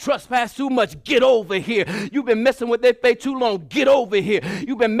far. You trust trespassed too much. Get over here. You've been messing with their faith too long. Get over here.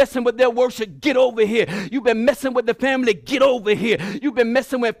 You've been messing with their worship. Get over here. You've been messing with the family. Get over here. You've been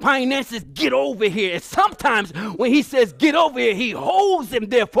messing with finances. Get over here. And sometimes when he says get over here, he holds him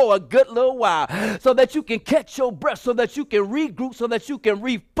there for a good little while so that you can catch your breath, so that you can regroup, so that you can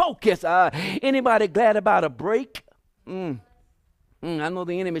refocus. Anybody glad about a break? I know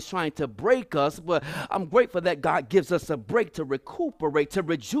the enemy is trying to break us, but I'm grateful that God gives us a break to recuperate, to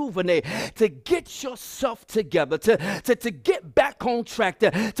rejuvenate, to get yourself together, to get back on track,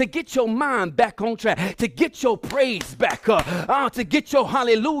 to get your mind back on track, to get your praise back up, to get your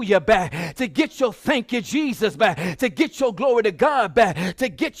hallelujah back, to get your thank you, Jesus back, to get your glory to God back, to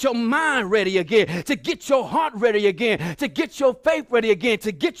get your mind ready again, to get your heart ready again, to get your faith ready again,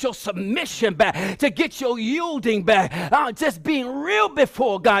 to get your submission back, to get your yielding back, just being real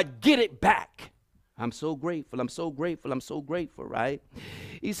before God, get it back. I'm so grateful. I'm so grateful. I'm so grateful, right?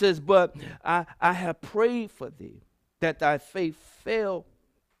 He says, but I have prayed for thee that thy faith fail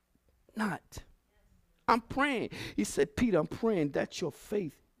not. I'm praying. He said, Peter, I'm praying that your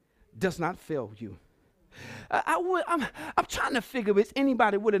faith does not fail you. I'm trying to figure, is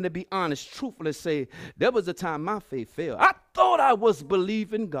anybody willing to be honest, truthful, and say, there was a time my faith failed. I thought I was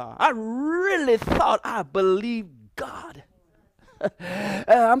believing God. I really thought I believed God.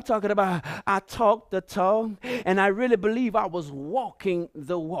 I'm talking about I talked the talk, and I really believe I was walking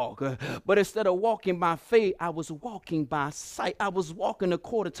the walk. But instead of walking by faith, I was walking by sight. I was walking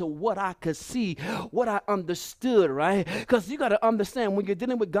according to what I could see, what I understood, right? Because you got to understand, when you're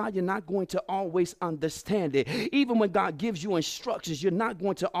dealing with God, you're not going to always understand it. Even when God gives you instructions, you're not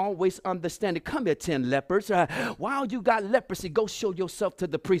going to always understand it. Come here, 10 lepers. While you got leprosy, go show yourself to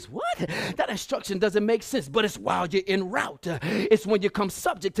the priest. What? That instruction doesn't make sense, but it's while you're en route. It's when you come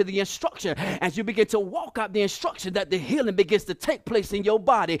subject to the instruction, as you begin to walk out the instruction, that the healing begins to take place in your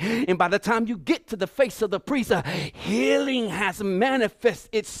body. And by the time you get to the face of the priest, healing has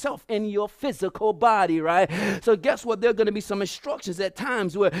manifested itself in your physical body, right? So guess what? There are going to be some instructions at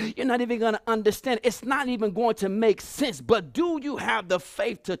times where you're not even going to understand. It's not even going to make sense. But do you have the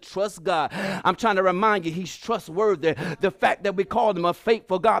faith to trust God? I'm trying to remind you, he's trustworthy. The fact that we call him a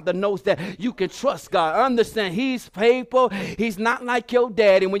faithful God that knows that you can trust God. Understand, he's faithful. He's not like your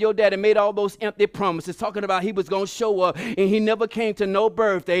daddy, when your daddy made all those empty promises, talking about he was going to show up, and he never came to no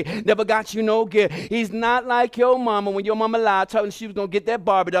birthday, never got you no gift. He's not like your mama, when your mama lied, telling she was going to get that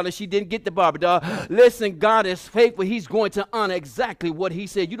Barbie doll, and she didn't get the Barbie doll. Listen, God is faithful. He's going to honor exactly what he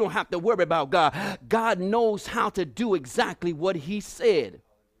said. You don't have to worry about God. God knows how to do exactly what he said.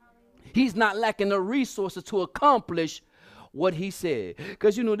 He's not lacking the resources to accomplish what he said.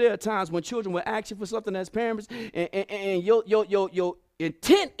 Because you know, there are times when children will ask you for something as parents, and your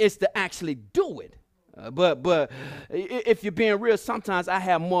intent is to actually do it. But if you're being real, sometimes I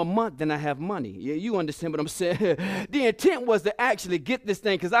have more month than I have money. You understand what I'm saying? The intent was to actually get this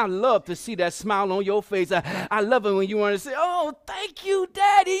thing, because I love to see that smile on your face. I love it when you want to say, oh, thank you,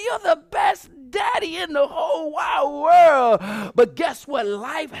 Daddy. You're the best daddy in the whole wide world. But guess what?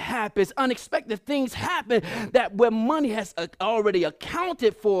 Life happens. Unexpected things happen that where money has already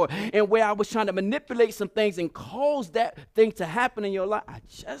accounted for, and where I was trying to manipulate some things and cause that thing to happen in your life, I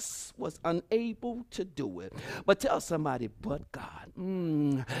just was unable to do it. But tell somebody, but God.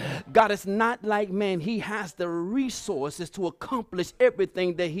 God is not like man. He has the resources to accomplish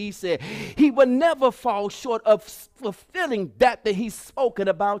everything that he said. He will never fall short of fulfilling that he's spoken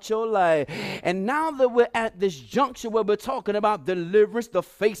about your life. And now that we're at this juncture where we're talking about deliverance, the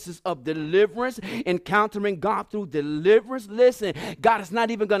faces of deliverance, encountering God through deliverance, listen, God is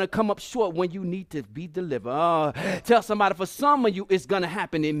not even going to come up short when you need to be delivered. Tell somebody, for some of you, it's going to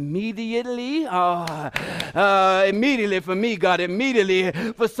happen immediately. Immediately for me, God, immediately.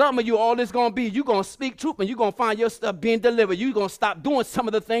 For some of you, all it's going to be, you're going to speak truth, and you're going to find yourself being delivered. You're going to stop doing some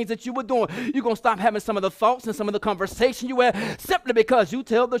of the things that you were doing. You're going to stop having some of the thoughts and some of the conversation you had simply because you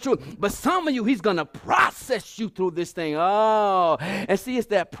tell the truth. But some of you, he's going to process you through this thing. And see, it's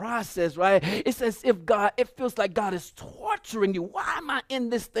that process, right? It's as if God, it feels like God is torturing you. Why am I in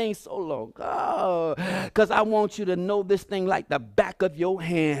this thing so long? Because I want you to know this thing like the back of your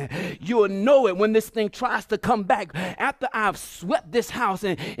hand. You'll know it when this thing tries to come back. After I've swept this house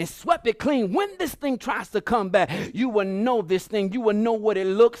and swept it clean, when this thing tries to come back, you will know this thing. You will know what it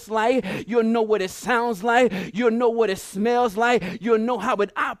looks like. You'll know what it sounds like. You'll know what it smells like. You'll know how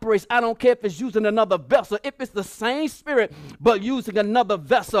it operates. I don't care if if it's using another vessel, if it's the same spirit, but using another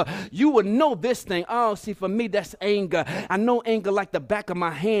vessel, you would know this thing. Oh, see, for me, that's anger. I know anger like the back of my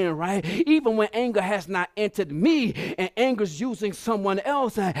hand, right? Even when anger has not entered me and anger's using someone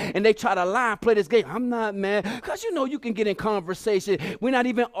else and they try to lie and play this game, I'm not mad. Because you know you can get in conversation. We're not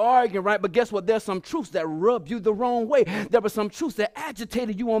even arguing, right? But guess what? There's some truths that rub you the wrong way. There were some truths that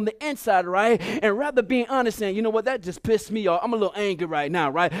agitated you on the inside, right? And rather being honest saying, you know what, that just pissed me off. I'm a little angry right now,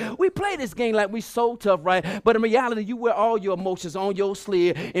 right? We play this game like we so tough, right? But in reality, you wear all your emotions on your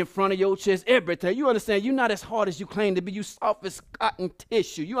sleeve, in front of your chest, everything. You understand? You're not as hard as you claim to be. You soft as cotton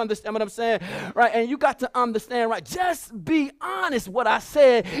tissue. You understand what I'm saying? Right? And you got to understand, right? Just be honest. What I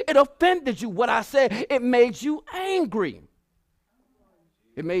said, it offended you. What I said, it made you angry.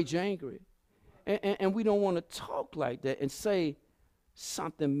 It made you angry. And we don't want to talk like that and say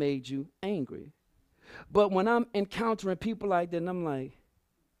something made you angry. But when I'm encountering people like that, and I'm like,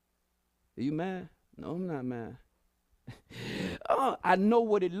 are you mad? No, I'm not mad. Oh, I know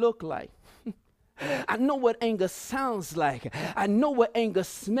what it looked like. I know what anger sounds like. I know what anger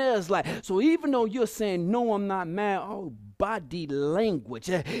smells like. So even though you're saying, no, I'm not mad, oh, body language.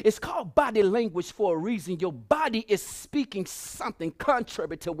 It's called body language for a reason. Your body is speaking something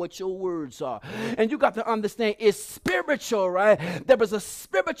contrary to what your words are. And you got to understand it's spiritual, right? There is a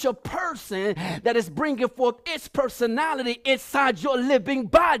spiritual person that is bringing forth its personality inside your living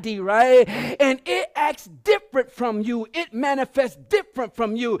body, right? And it acts different from you. It manifests different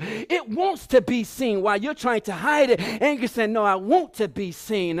from you. It wants to be seen while you're trying to hide it. And you're saying, no, I want to be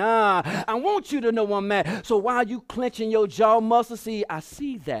seen. I want you to know I'm mad. So while you clenching your jaw muscle, see, I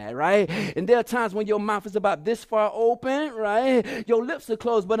see that, right? And there are times when your mouth is about this far open, right? Your lips are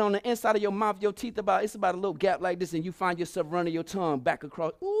closed, but on the inside of your mouth, your teeth it's about a little gap like this, and you find yourself running your tongue back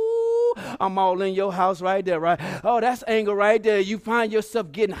across. Ooh, I'm all in your house right there, right? Oh, that's anger right there. You find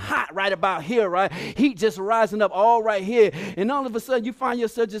yourself getting hot right about here, right? Heat just rising up all right here. And all of a sudden, you find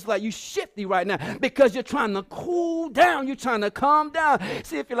yourself just like you shifty right now because you're trying to cool down. You're trying to calm down.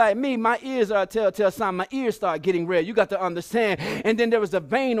 See, if you're like me, my ears are a telltale sign. My ears start getting red. You got to understand. And then there was a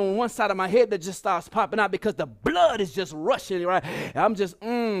vein on one side of my head that just starts popping out because the blood is just rushing, right? I'm just,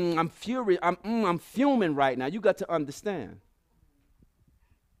 I'm furious. I'm fuming right now. You got to understand.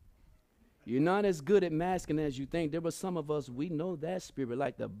 You're not as good at masking as you think. There were some of us, we know that spirit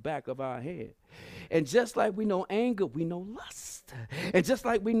like the back of our head. And just like we know anger, we know lust. And just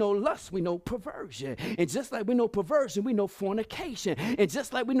like we know lust, we know perversion. And just like we know perversion, we know fornication. And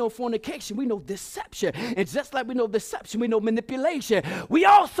just like we know fornication, we know deception. And just like we know deception, we know manipulation. We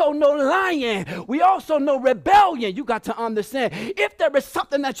also know lying. We also know rebellion. You got to understand, if there is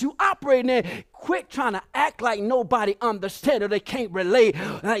something that you operate in, quit trying to act like nobody understands or they can't relate.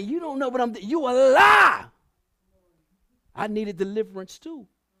 Like, you don't know what I'm doing. You a lie. I needed deliverance too.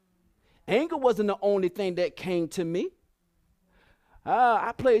 Anger wasn't the only thing that came to me.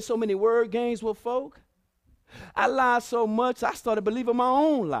 I played so many word games with folk. I lied so much, I started believing my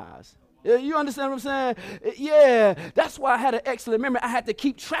own lies. You understand what I'm saying? Yeah, that's why I had an excellent memory. I had to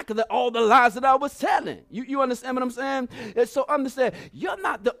keep track of all the lies that I was telling. You understand what I'm saying? And so understand, you're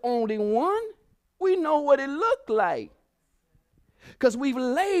not the only one. We know what it looked like. Because we've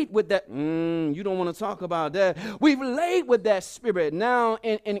laid with that. You don't want to talk about that. We've laid with that spirit. Now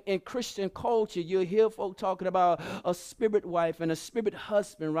in Christian culture, you'll hear folk talking about a spirit wife and a spirit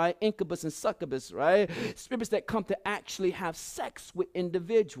husband, right? Incubus and succubus, right? Spirits that come to actually have sex with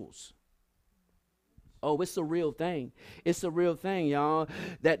individuals. Oh, it's a real thing. It's a real thing, y'all.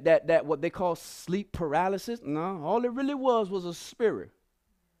 That what they call sleep paralysis. No, all it really was a spirit.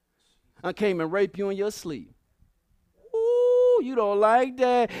 I came and raped you in your sleep. You don't like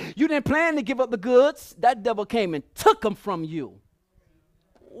that. You didn't plan to give up the goods. That devil came and took them from you.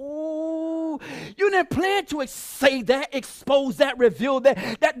 Ooh, you didn't plan to say that, expose that, reveal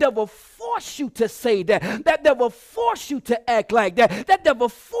that. That devil forced you to say that. That devil forced you to act like that. That devil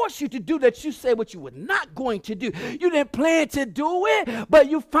forced you to do that. You say what you were not going to do. You didn't plan to do it, but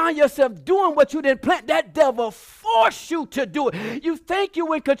you find yourself doing what you didn't plan. That devil forced you to do it. You think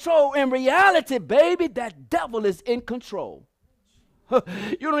you're in control. In reality, baby, that devil is in control.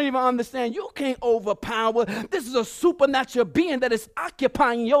 You don't even understand. You can't overpower. This is a supernatural being that is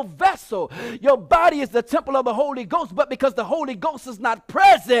occupying your vessel. Your body is the temple of the Holy Ghost, but because the Holy Ghost is not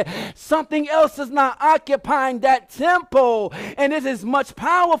present, something else is not occupying that temple. And it is much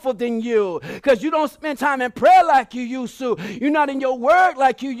powerful than you because you don't spend time in prayer like you used to. You're not in your word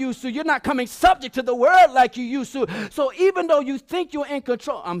like you used to. You're not coming subject to the word like you used to. So even though you think you're in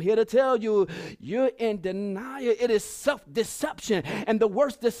control, I'm here to tell you, you're in denial. It is self-deception. And the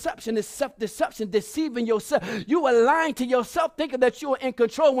worst deception is self-deception, deceiving yourself. You are lying to yourself, thinking that you are in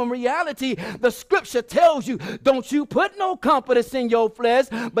control, when reality, the scripture tells you, don't you put no confidence in your flesh,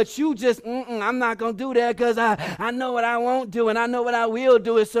 but you just, I'm not going to do that because I know what I won't do and I know what I will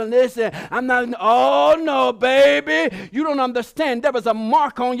do. And so listen, I'm not, oh no, baby, you don't understand. There was a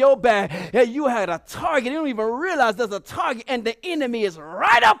mark on your back. You had a target. You don't even realize there's a target, and the enemy is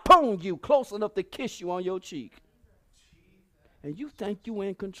right upon you, close enough to kiss you on your cheek. And you think you're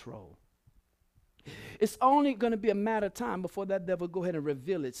in control. It's only going to be a matter of time before that devil go ahead and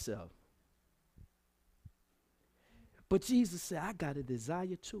reveal itself. But Jesus said, I got a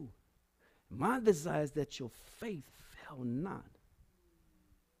desire too. My desire is that your faith fail not.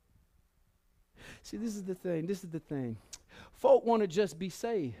 See, this is the thing. Folk want to just be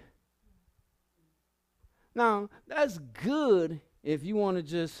saved. Now, that's good if you want to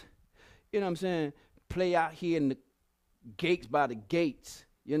just, you know what I'm saying, play out here in the gates by the gates.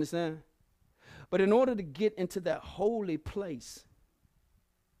 You understand? But in order to get into that holy place,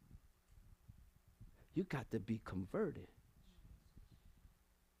 you got to be converted.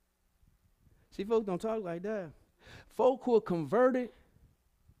 See, folks don't talk like that. Folk who are converted,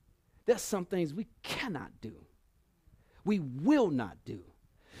 there's some things we cannot do. We will not do.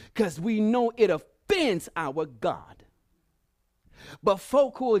 Because we know it offends our God. But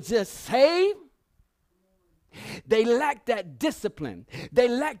folk who are just saved, they lack that discipline. They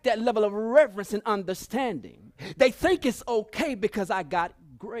lack that level of reverence and understanding. They think it's okay because I got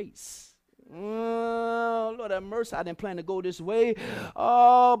grace. Oh, Lord have mercy, I didn't plan to go this way.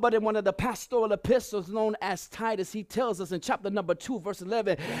 Oh, but in one of the pastoral epistles known as Titus, he tells us in chapter number 2, verse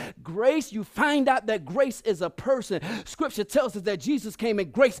 11, grace, you find out that grace is a person. Scripture tells us that Jesus came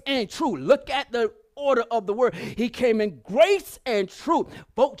in grace and truth. Look at the order of the word. He came in grace and truth.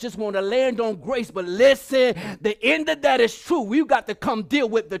 Folks just want to land on grace, but listen, the end of that is true. We've got to come deal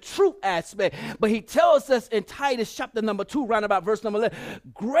with the truth aspect. But he tells us in Titus chapter number 2, round about verse number 11,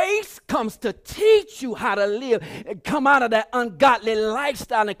 grace comes to teach you how to live and come out of that ungodly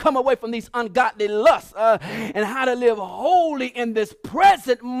lifestyle and come away from these ungodly lusts and how to live holy in this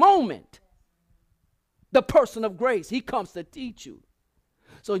present moment. The person of grace, he comes to teach you.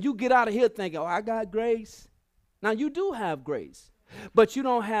 So you get out of here thinking, oh, I got grace. Now, you do have grace, but you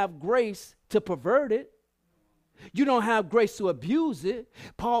don't have grace to pervert it. You don't have grace to abuse it.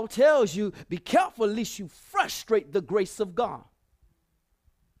 Paul tells you, be careful lest you frustrate the grace of God.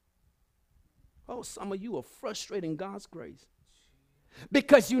 Oh, some of you are frustrating God's grace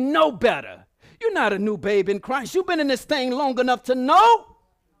because you know better. You're not a new babe in Christ. You've been in this thing long enough to know.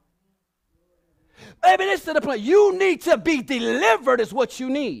 Baby, this is the point. You need to be delivered is what you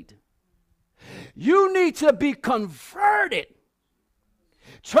need. You need to be converted.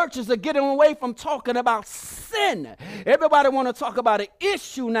 Churches are getting away from talking about sin. Everybody want to talk about an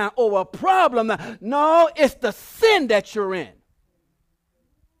issue now or a problem now. No, it's the sin that you're in.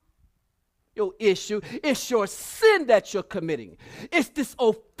 Your issue, it's your sin that you're committing. It's this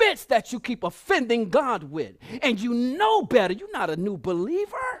offense that you keep offending God with. And you know better. You're not a new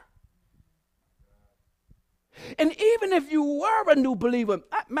believer. And even if you were a new believer,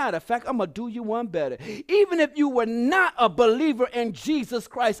 matter of fact, I'm going to do you one better. Even if you were not a believer in Jesus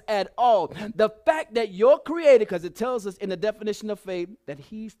Christ at all, the fact that you're created, because it tells us in the definition of faith that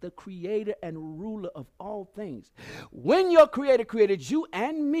he's the creator and ruler of all things. When your creator created you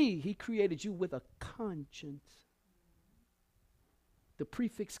and me, he created you with a conscience. The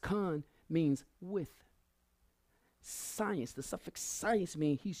prefix con means with. Science, the suffix science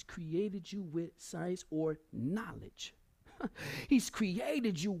means he's created you with science or knowledge. He's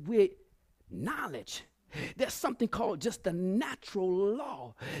created you with knowledge. There's something called just the natural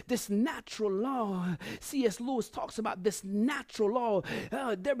law. This natural law, C.S. Lewis talks about this natural law.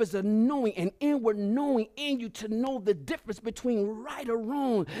 There is a knowing, an inward knowing in you to know the difference between right or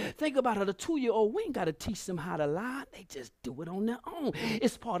wrong. Think about it, a 2-year-old, we ain't got to teach them how to lie. They just do it on their own.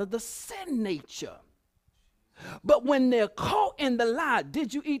 It's part of the sin nature. But when they're caught in the lie,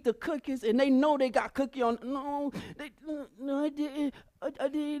 did you eat the cookies? And they know they got cookie on. No, I didn't. I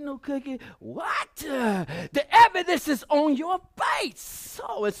didn't know cookie. What? The evidence is on your face.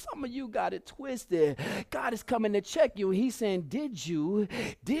 So if some of you got it twisted, God is coming to check you. He's saying, did you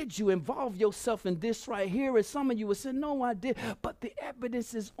involve yourself in this right here? And some of you would say, no, I did. But the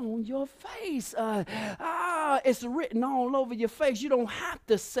evidence is on your face. It's written all over your face. You don't have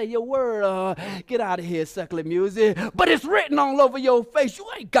to say a word. Get out of here, secular music. But it's written all over your face. You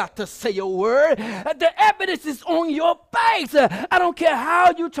ain't got to say a word. The evidence is on your face. I don't care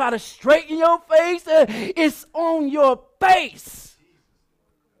how you try to straighten your face, it's on your face.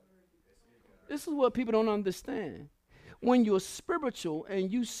 This is what people don't understand. when you're spiritual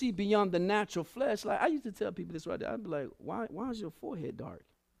and you see beyond the natural flesh, like I used to tell people this right there, I'd be like, why is your forehead dark?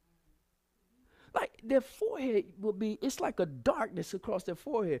 Like their forehead will be, it's like a darkness across their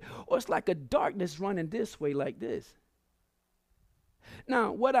forehead, or it's like a darkness running this way like this.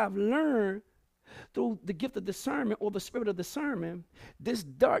 Now, what I've learned through the gift of discernment or the spirit of discernment, this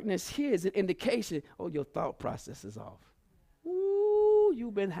darkness here is an indication, oh, your thought process is off. Ooh,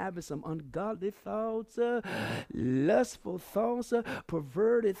 you've been having some ungodly thoughts, lustful thoughts,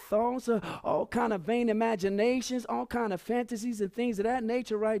 perverted thoughts, all kind of vain imaginations, all kind of fantasies and things of that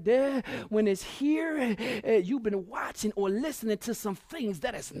nature right there. When it's here, you've been watching or listening to some things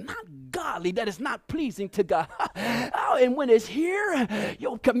that is not godly, that is not pleasing to God. Oh, and when it's here,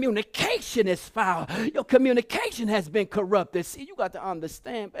 your communication is foul. Your communication has been corrupted. See, you got to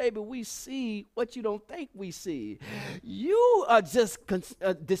understand, baby, we see what you don't think we see. You are just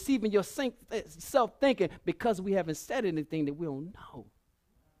deceiving yourself thinking because we haven't said anything that we don't know.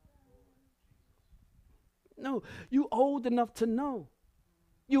 No, you old enough to know.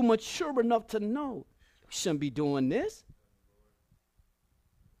 You mature enough to know. You shouldn't be doing this.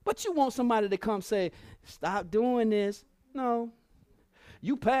 But you want somebody to come say, stop doing this. No,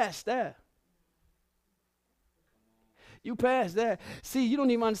 you passed that. You passed that. See, you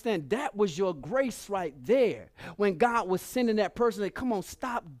don't even understand. That was your grace right there. When God was sending that person, like, come on,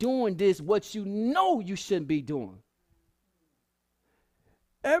 stop doing this, what you know you shouldn't be doing.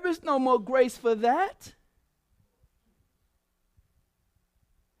 There is no more grace for that.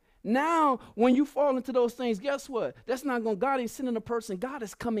 Now, when you fall into those things, guess what? That's not going, God ain't sending a person. God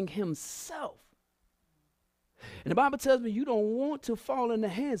is coming himself. And the Bible tells me you don't want to fall in the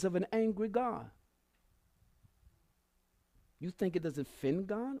hands of an angry God. You think it doesn't offend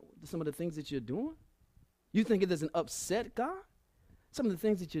God, some of the things that you're doing? You think it doesn't upset God, some of the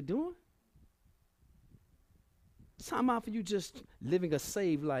things that you're doing? It's time out for you just living a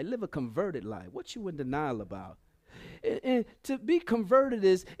saved life, live a converted life. What you in denial about? And to be converted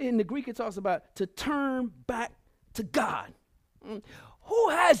is, in the Greek it talks about to turn back to God. Who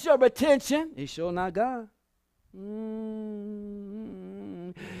has your attention? It's sure not God.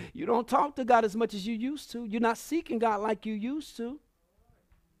 You don't talk to God as much as you used to. You're not seeking God like you used to.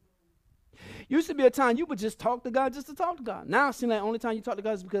 Used to be a time you would just talk to God just to talk to God. Now it seems like the only time you talk to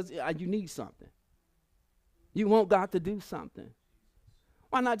God is because you need something. You want God to do something.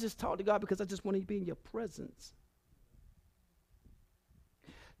 Why not just talk to God? Because I just want to be in your presence.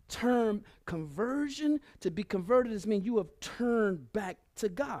 Term conversion, to be converted, is mean you have turned back to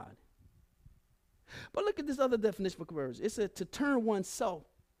God. But look at this other definition for conversion. It said to turn oneself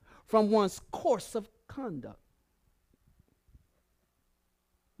from one's course of conduct.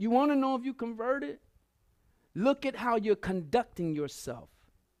 You want to know if you converted? Look at how you're conducting yourself.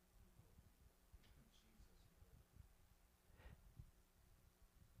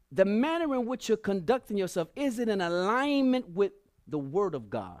 The manner in which you're conducting yourself, is it in alignment with the Word of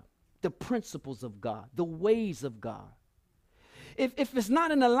God, the principles of God, the ways of God? If it's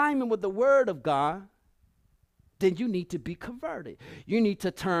not in alignment with the Word of God, then you need to be converted. You need to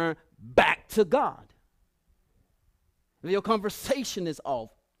turn back to God. If your conversation is off,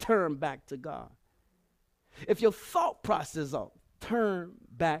 turn back to God. If your thought process is off, turn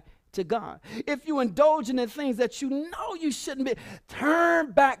back to God. If you're indulging in things that you know you shouldn't be,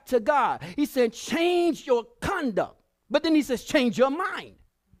 turn back to God. He said, change your conduct. But then he says, change your mind.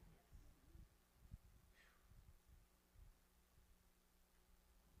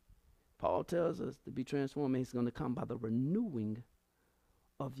 Paul tells us to be transformed, and he's going to come by the renewing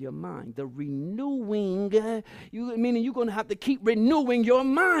of your mind. The renewing, meaning you're going to have to keep renewing your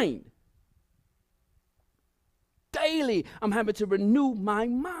mind. Daily, I'm having to renew my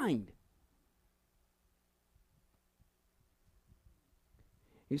mind.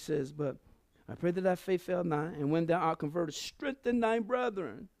 He says, but I pray that thy faith fail not, and when thou art converted, strengthen thy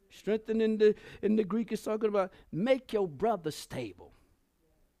brethren. Strengthen in the Greek is talking about make your brother stable.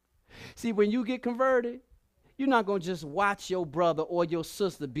 See, when you get converted, you're not going to just watch your brother or your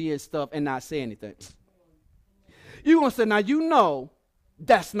sister be in stuff and not say anything. You're going to say, now you know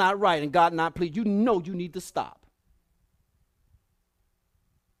that's not right and God not pleased. You know you need to stop.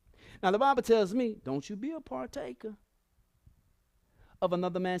 Now the Bible tells me, don't you be a partaker of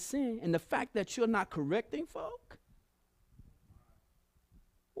another man's sin. And the fact that you're not correcting folk,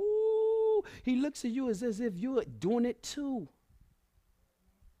 ooh, he looks at you as if you're doing it too.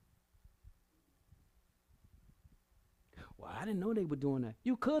 Well, I didn't know they were doing that.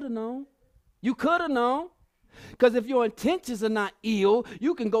 You could have known. You could have known. Because if your intentions are not ill,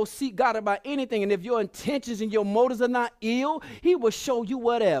 you can go seek God about anything. And if your intentions and your motives are not ill, he will show you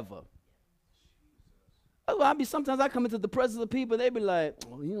whatever. That's why sometimes I come into the presence of people, they be like,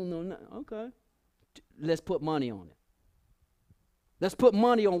 oh, you don't know nothing. Okay. Let's put money on it. Let's put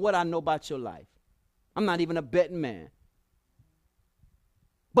money on what I know about your life. I'm not even a betting man.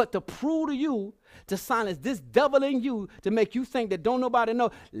 But to prove to you, to silence this devil in you, to make you think that don't nobody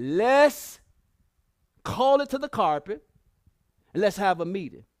know, let's call it to the carpet and let's have a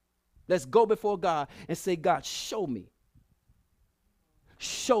meeting. Let's go before God and say, God, show me.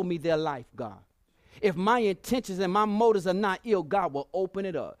 Show me their life, God. If my intentions and my motives are not ill, God will open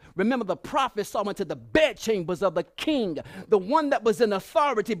it up. Remember, the prophet saw into the bedchambers of the king, the one that was in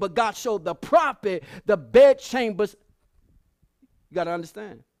authority, but God showed the prophet the bedchambers. You got to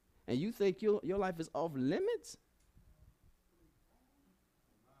understand. And you think your life is off limits?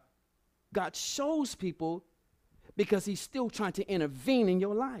 God shows people because he's still trying to intervene in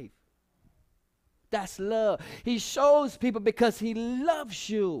your life. That's love. He shows people because he loves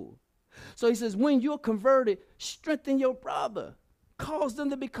you. So he says, when you're converted, strengthen your brother. Cause them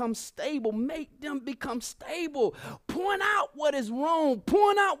to become stable. Make them become stable. Point out what is wrong.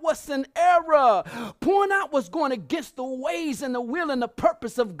 Point out what's in error. Point out what's going against the ways and the will and the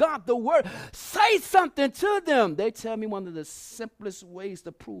purpose of God, the word. Say something to them. They tell me one of the simplest ways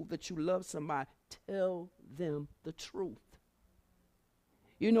to prove that you love somebody, tell them the truth.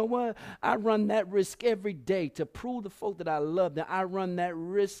 You know what? I run that risk every day to prove the folk that I love them. I run that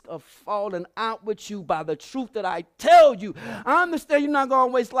risk of falling out with you by the truth that I tell you. I understand you're not going to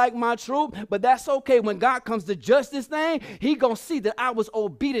always like my truth, but that's okay. When God comes to judge this thing, he going to see that I was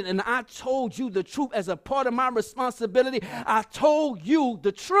obedient and I told you the truth as a part of my responsibility. I told you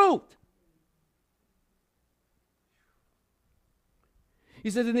the truth. He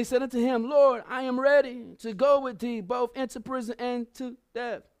said, and they said unto him, Lord, I am ready to go with thee both into prison and to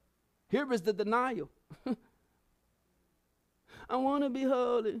death. Here is the denial. I want to be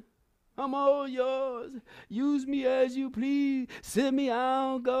holy. I'm all yours. Use me as you please. Send me,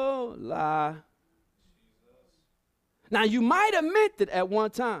 I'll go. Lie. Now, you might have meant it at one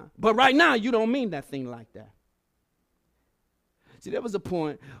time, but right now you don't mean that thing like that. See, there was a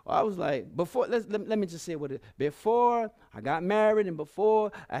point where I was like, before, let me just say what it is. Before I got married and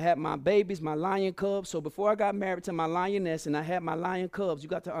before I had my babies, my lion cubs. So before I got married to my lioness and I had my lion cubs, you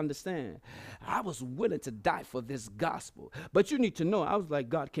got to understand, I was willing to die for this gospel. But you need to know, I was like,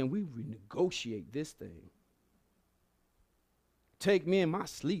 God, can we renegotiate this thing? Take me in my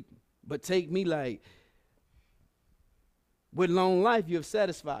sleep, but take me like, with long life, you have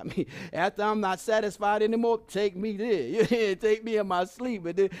satisfied me. After I'm not satisfied anymore, take me there. Take me in my sleep.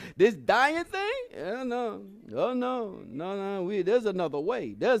 But this dying thing? Yeah, no. Oh, no. There's another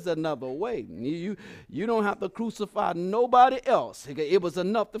way. There's another way. You don't have to crucify nobody else. It was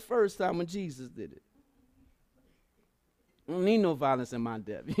enough the first time when Jesus did it. I don't need no violence in my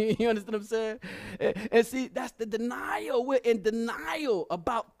death. You understand what I'm saying? And see, that's the denial. We're in denial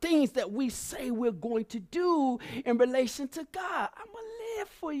about things that we say we're going to do in relation to God. I'm going to live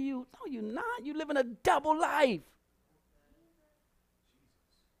for you. No, you're not. You're living a double life.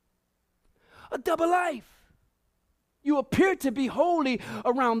 A double life. You appear to be holy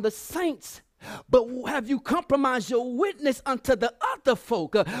around the saints, but have you compromised your witness unto the other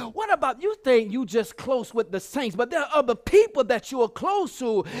folk? What about you think you just close with the saints, but there are other people that you are close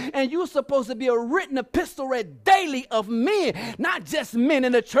to, and you're supposed to be a written epistle read daily of men, not just men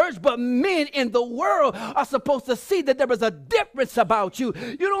in the church, but men in the world are supposed to see that there is a difference about you.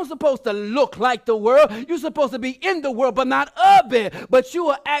 You don't supposed to look like the world. You're supposed to be in the world, but not of it. But you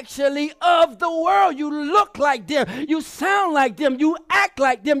are actually of the world. You look like them. You sound like them. You act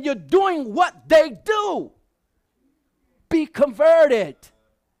like them. You're doing what they do. Be converted.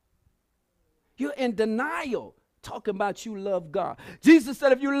 You're in denial, talking about you love God. Jesus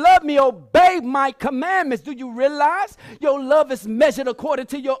said, if you love me, obey my commandments. Do you realize your love is measured according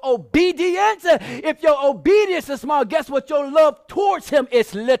to your obedience? If your obedience is small, guess what? Your love towards him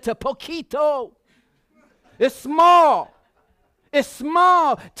is little, poquito. It's small. It's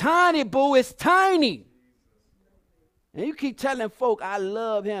small. Tiny, boo. It's tiny. And you keep telling folk, I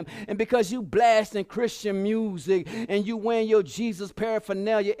love him. And because you blasting Christian music and you wearing your Jesus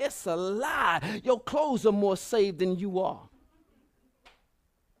paraphernalia, it's a lie. Your clothes are more saved than you are.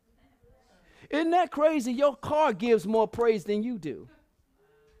 Isn't that crazy? Your car gives more praise than you do.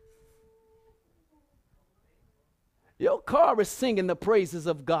 Your car is singing the praises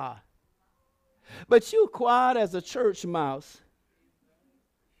of God. But you quiet as a church mouse.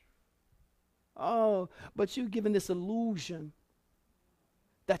 Oh, but you're giving this illusion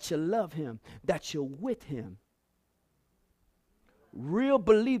that you love him, that you're with him. Real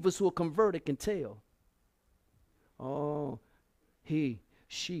believers who are converted can tell. Oh,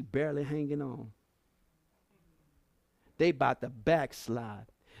 she barely hanging on. they about to backslide.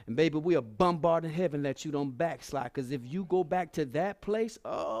 And baby, we are bombarding heaven that you don't backslide. Because if you go back to that place,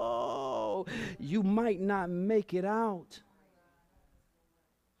 oh, you might not make it out.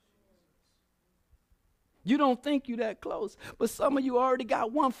 You don't think you that close, but some of you already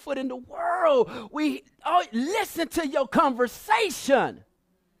got one foot in the world. Listen to your conversation.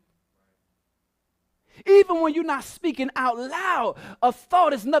 Even when you're not speaking out loud, a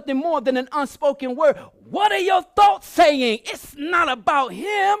thought is nothing more than an unspoken word. What are your thoughts saying? It's not about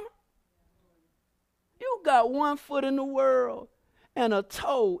him. You got one foot in the world and a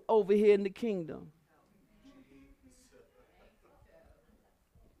toe over here in the kingdom.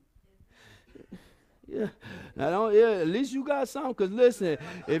 Yeah. At least you got something. Because listen,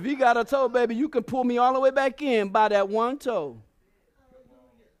 if you got a toe, baby, you can pull me all the way back in by that one toe.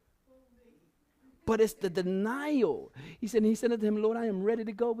 But it's the denial. He said unto him, Lord, I am ready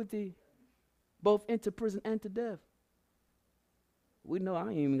to go with thee, both into prison and to death. We know I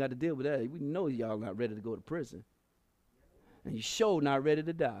ain't even got to deal with that. We know y'all not ready to go to prison. And you sure not ready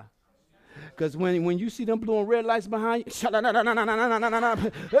to die. Because when you see them blue and red lights behind you,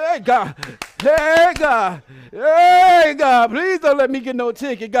 hey God, hey God, hey God, please don't let me get no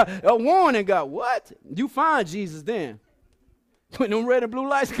ticket. God, a warning, God. What? You find Jesus then. When them red and blue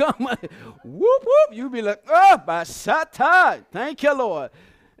lights come, whoop, whoop, you be like, oh, by Shatai. Thank you, Lord.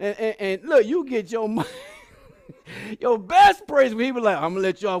 And look, you get your your best praise when he was like, I'm going to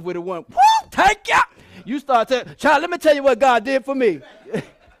let you off with a one. Whoop, thank you. You start telling, child, let me tell you what God did for me.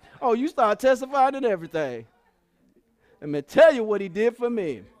 Oh, you start testifying and everything. Let me tell you what he did for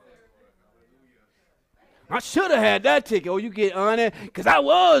me. I should have had that ticket. Oh, you get on it? Because I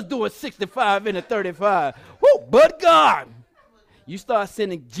was doing 65 in a 35. Woo, but God. You start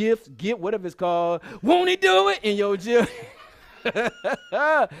sending gifts, whatever it's called. Won't he do it in your gift?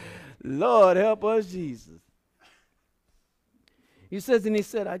 Lord, help us, Jesus. He says, and he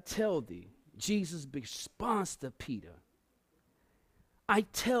said, I tell thee, Jesus responds to Peter. I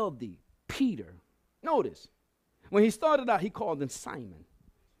tell thee, Peter. Notice, when he started out, he called him Simon.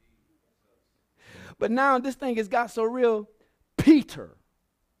 But now this thing has got so real. Peter.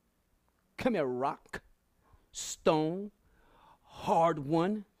 Come here, rock, stone, hard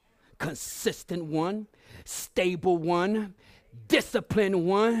one, consistent one, stable one, disciplined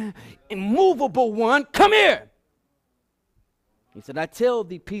one, immovable one. Come here. He said, I tell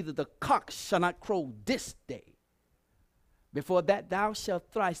thee, Peter, the cock shall not crow this day. Before that thou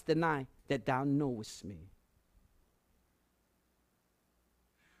shalt thrice deny that thou knowest me.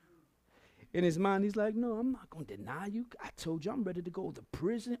 In his mind, he's like, no, I'm not going to deny you. I told you I'm ready to go to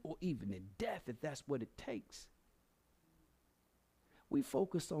prison or even to death if that's what it takes. We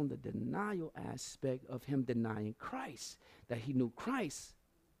focus on the denial aspect of him denying Christ, that he knew Christ.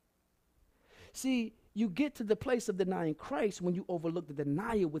 See, you get to the place of denying Christ when you overlook the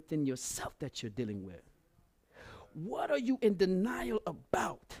denial within yourself that you're dealing with. What are you in denial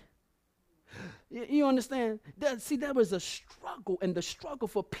about? You understand? There was a struggle, and the struggle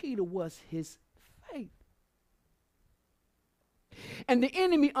for Peter was his faith. And the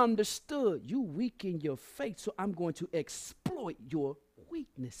enemy understood, you weaken your faith, so I'm going to exploit your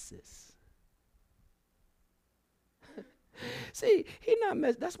weaknesses. See,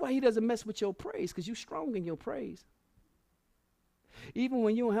 that's why he doesn't mess with your praise, because you're strong in your praise. Even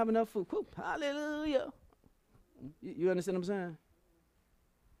when you don't have enough food, whoop, hallelujah. You understand what I'm saying?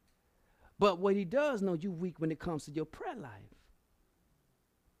 But what he does know, you weak when it comes to your prayer life.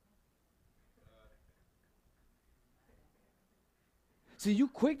 See, you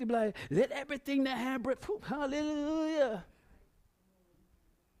quick to be like, let everything that have breath, whoop, hallelujah.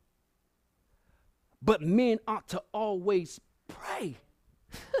 But men ought to always pray.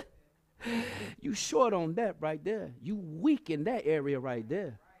 You short on that right there. You weak in that area right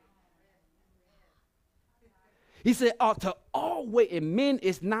there. He said, ought to always, and men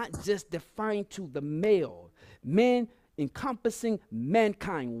is not just defined to the male. Men encompassing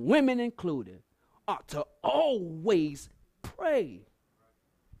mankind, women included, ought to always pray.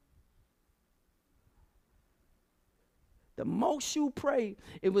 The most you pray,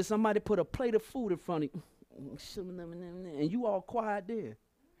 it was somebody put a plate of food in front of you, and you all quiet there.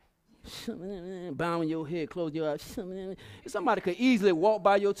 Bowing your head, close your eyes. Somebody could easily walk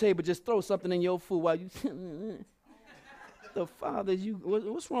by your table, just throw something in your food while you. The Father,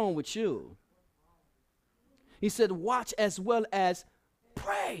 what's wrong with you? He said, watch as well as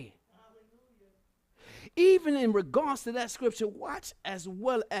pray. Even in regards to that scripture, watch as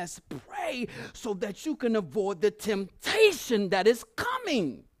well as pray so that you can avoid the temptation that is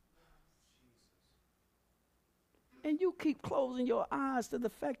coming. And you keep closing your eyes to the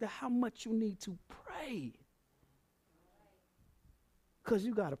fact of how much you need to pray. Because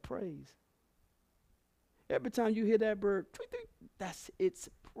you got to praise. Every time you hear that bird, tweet, tweet, that's its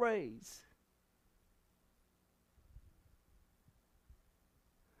praise.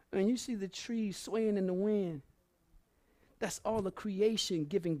 And you see the trees swaying in the wind. That's all the creation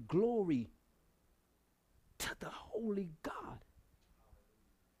giving glory to the holy God.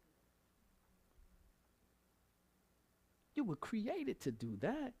 You were created to do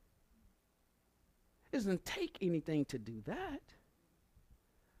that. It doesn't take anything to do that.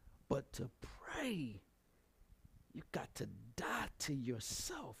 But to pray, you got to die to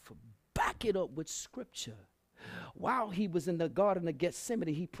yourself. Back it up with scripture. While he was in the Garden of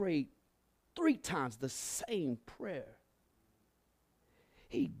Gethsemane, he prayed 3 times the same prayer.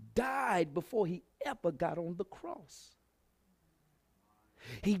 He died before he ever got on the cross.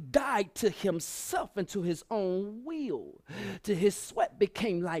 He died to himself and to his own will. Till his sweat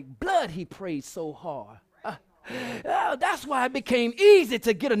became like blood, he prayed so hard. That's why it became easy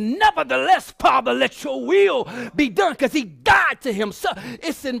to get a nevertheless, Father, let your will be done, because he died to himself.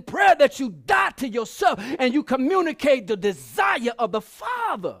 It's in prayer that you die to yourself and you communicate the desire of the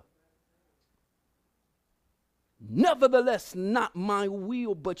Father. Nevertheless, not my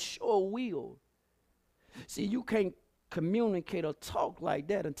will, but your will. See, you can't communicate or talk like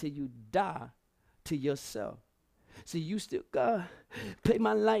that until you die to yourself. See, you still, God, pay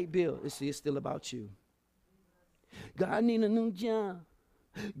my light bill. See, it's still about you. God, I need a new job.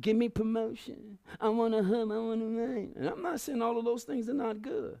 Give me promotion. I want to hum. I want to rain. And I'm not saying all of those things are not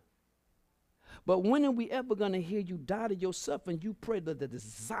good. But when are we ever going to hear you die to yourself and you pray the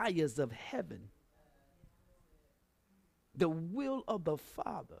desires of heaven? The will of the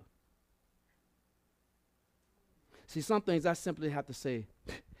Father. See, some things I simply have to say,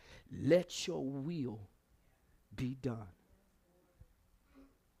 let your will be done.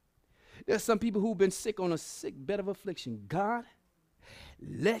 There's some people who've been sick on a sick bed of affliction. God,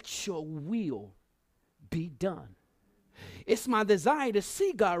 let your will be done. It's my desire to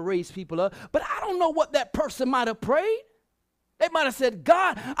see God raise people up, but I don't know what that person might have prayed. They might have said,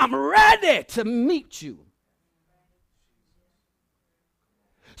 God, I'm ready to meet you.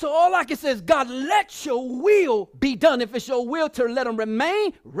 So all I can say is, God, let your will be done. If it's your will to let them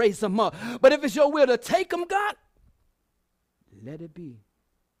remain, raise them up. But if it's your will to take them, God, let it be.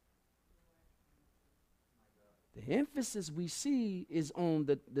 The emphasis we see is on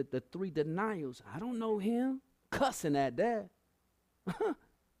the 3 denials. I don't know him. Cussing at that.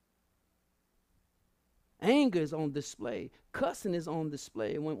 Anger is on display. Cussing is on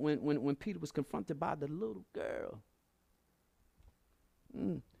display. When Peter was confronted by the little girl.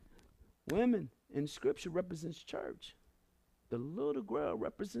 Women in Scripture represents church. The little girl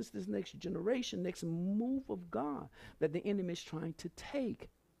represents this next generation, next move of God that the enemy is trying to take.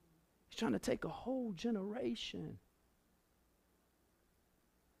 He's trying to take a whole generation.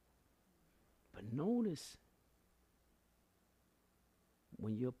 But notice,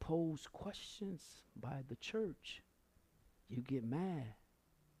 when you pose questions by the church, you get mad.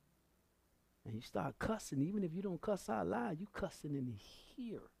 And you start cussing. Even if you don't cuss out loud, you cussing in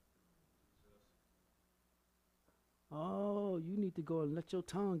here. Oh, you need to go and let your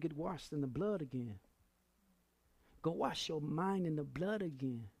tongue get washed in the blood again. Go wash your mind in the blood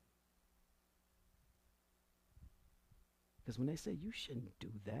again. Because when they say you shouldn't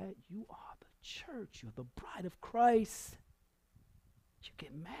do that, you are the church. You're the bride of Christ. You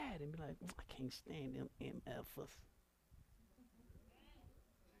get mad and be like, I can't stand them MFers.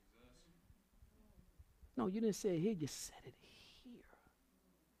 No, you didn't say it here, you said it here.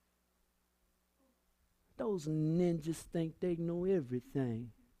 Those ninjas think they know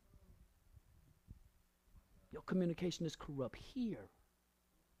everything. Your communication is corrupt here.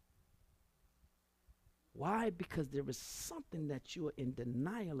 Why? Because there is something that you are in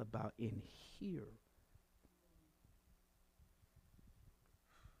denial about in here.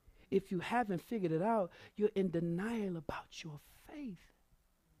 If you haven't figured it out, you're in denial about your faith.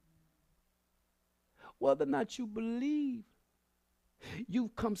 Whether or not you believe,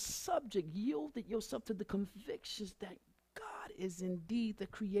 you've come subject, yielded yourself to the convictions that God is indeed the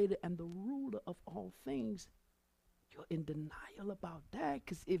creator and the ruler of all things. You're in denial about that,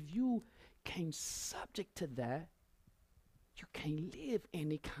 because if you came subject to that, you can't live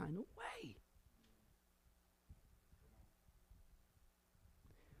any kind of way.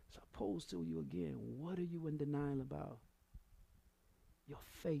 So I pose to you again, what are you in denial about? Your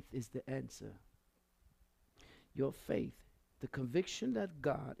faith is the answer. Your faith, the conviction that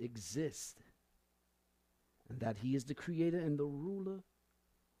God exists and that he is the creator and the ruler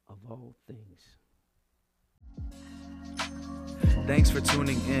of all things. Thanks for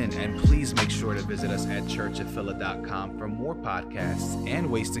tuning in, and please make sure to visit us at churchofphila.com for more podcasts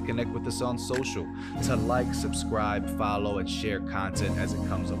and ways to connect with us on social, to like, subscribe, follow, and share content as it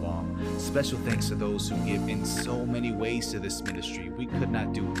comes along. Special thanks to those who give in so many ways to this ministry. We could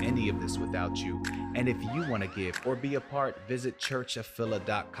not do any of this without you. And if you want to give or be a part, visit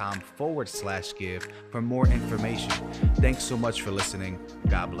churchofphila.com/give for more information. Thanks so much for listening.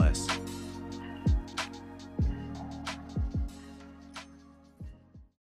 God bless.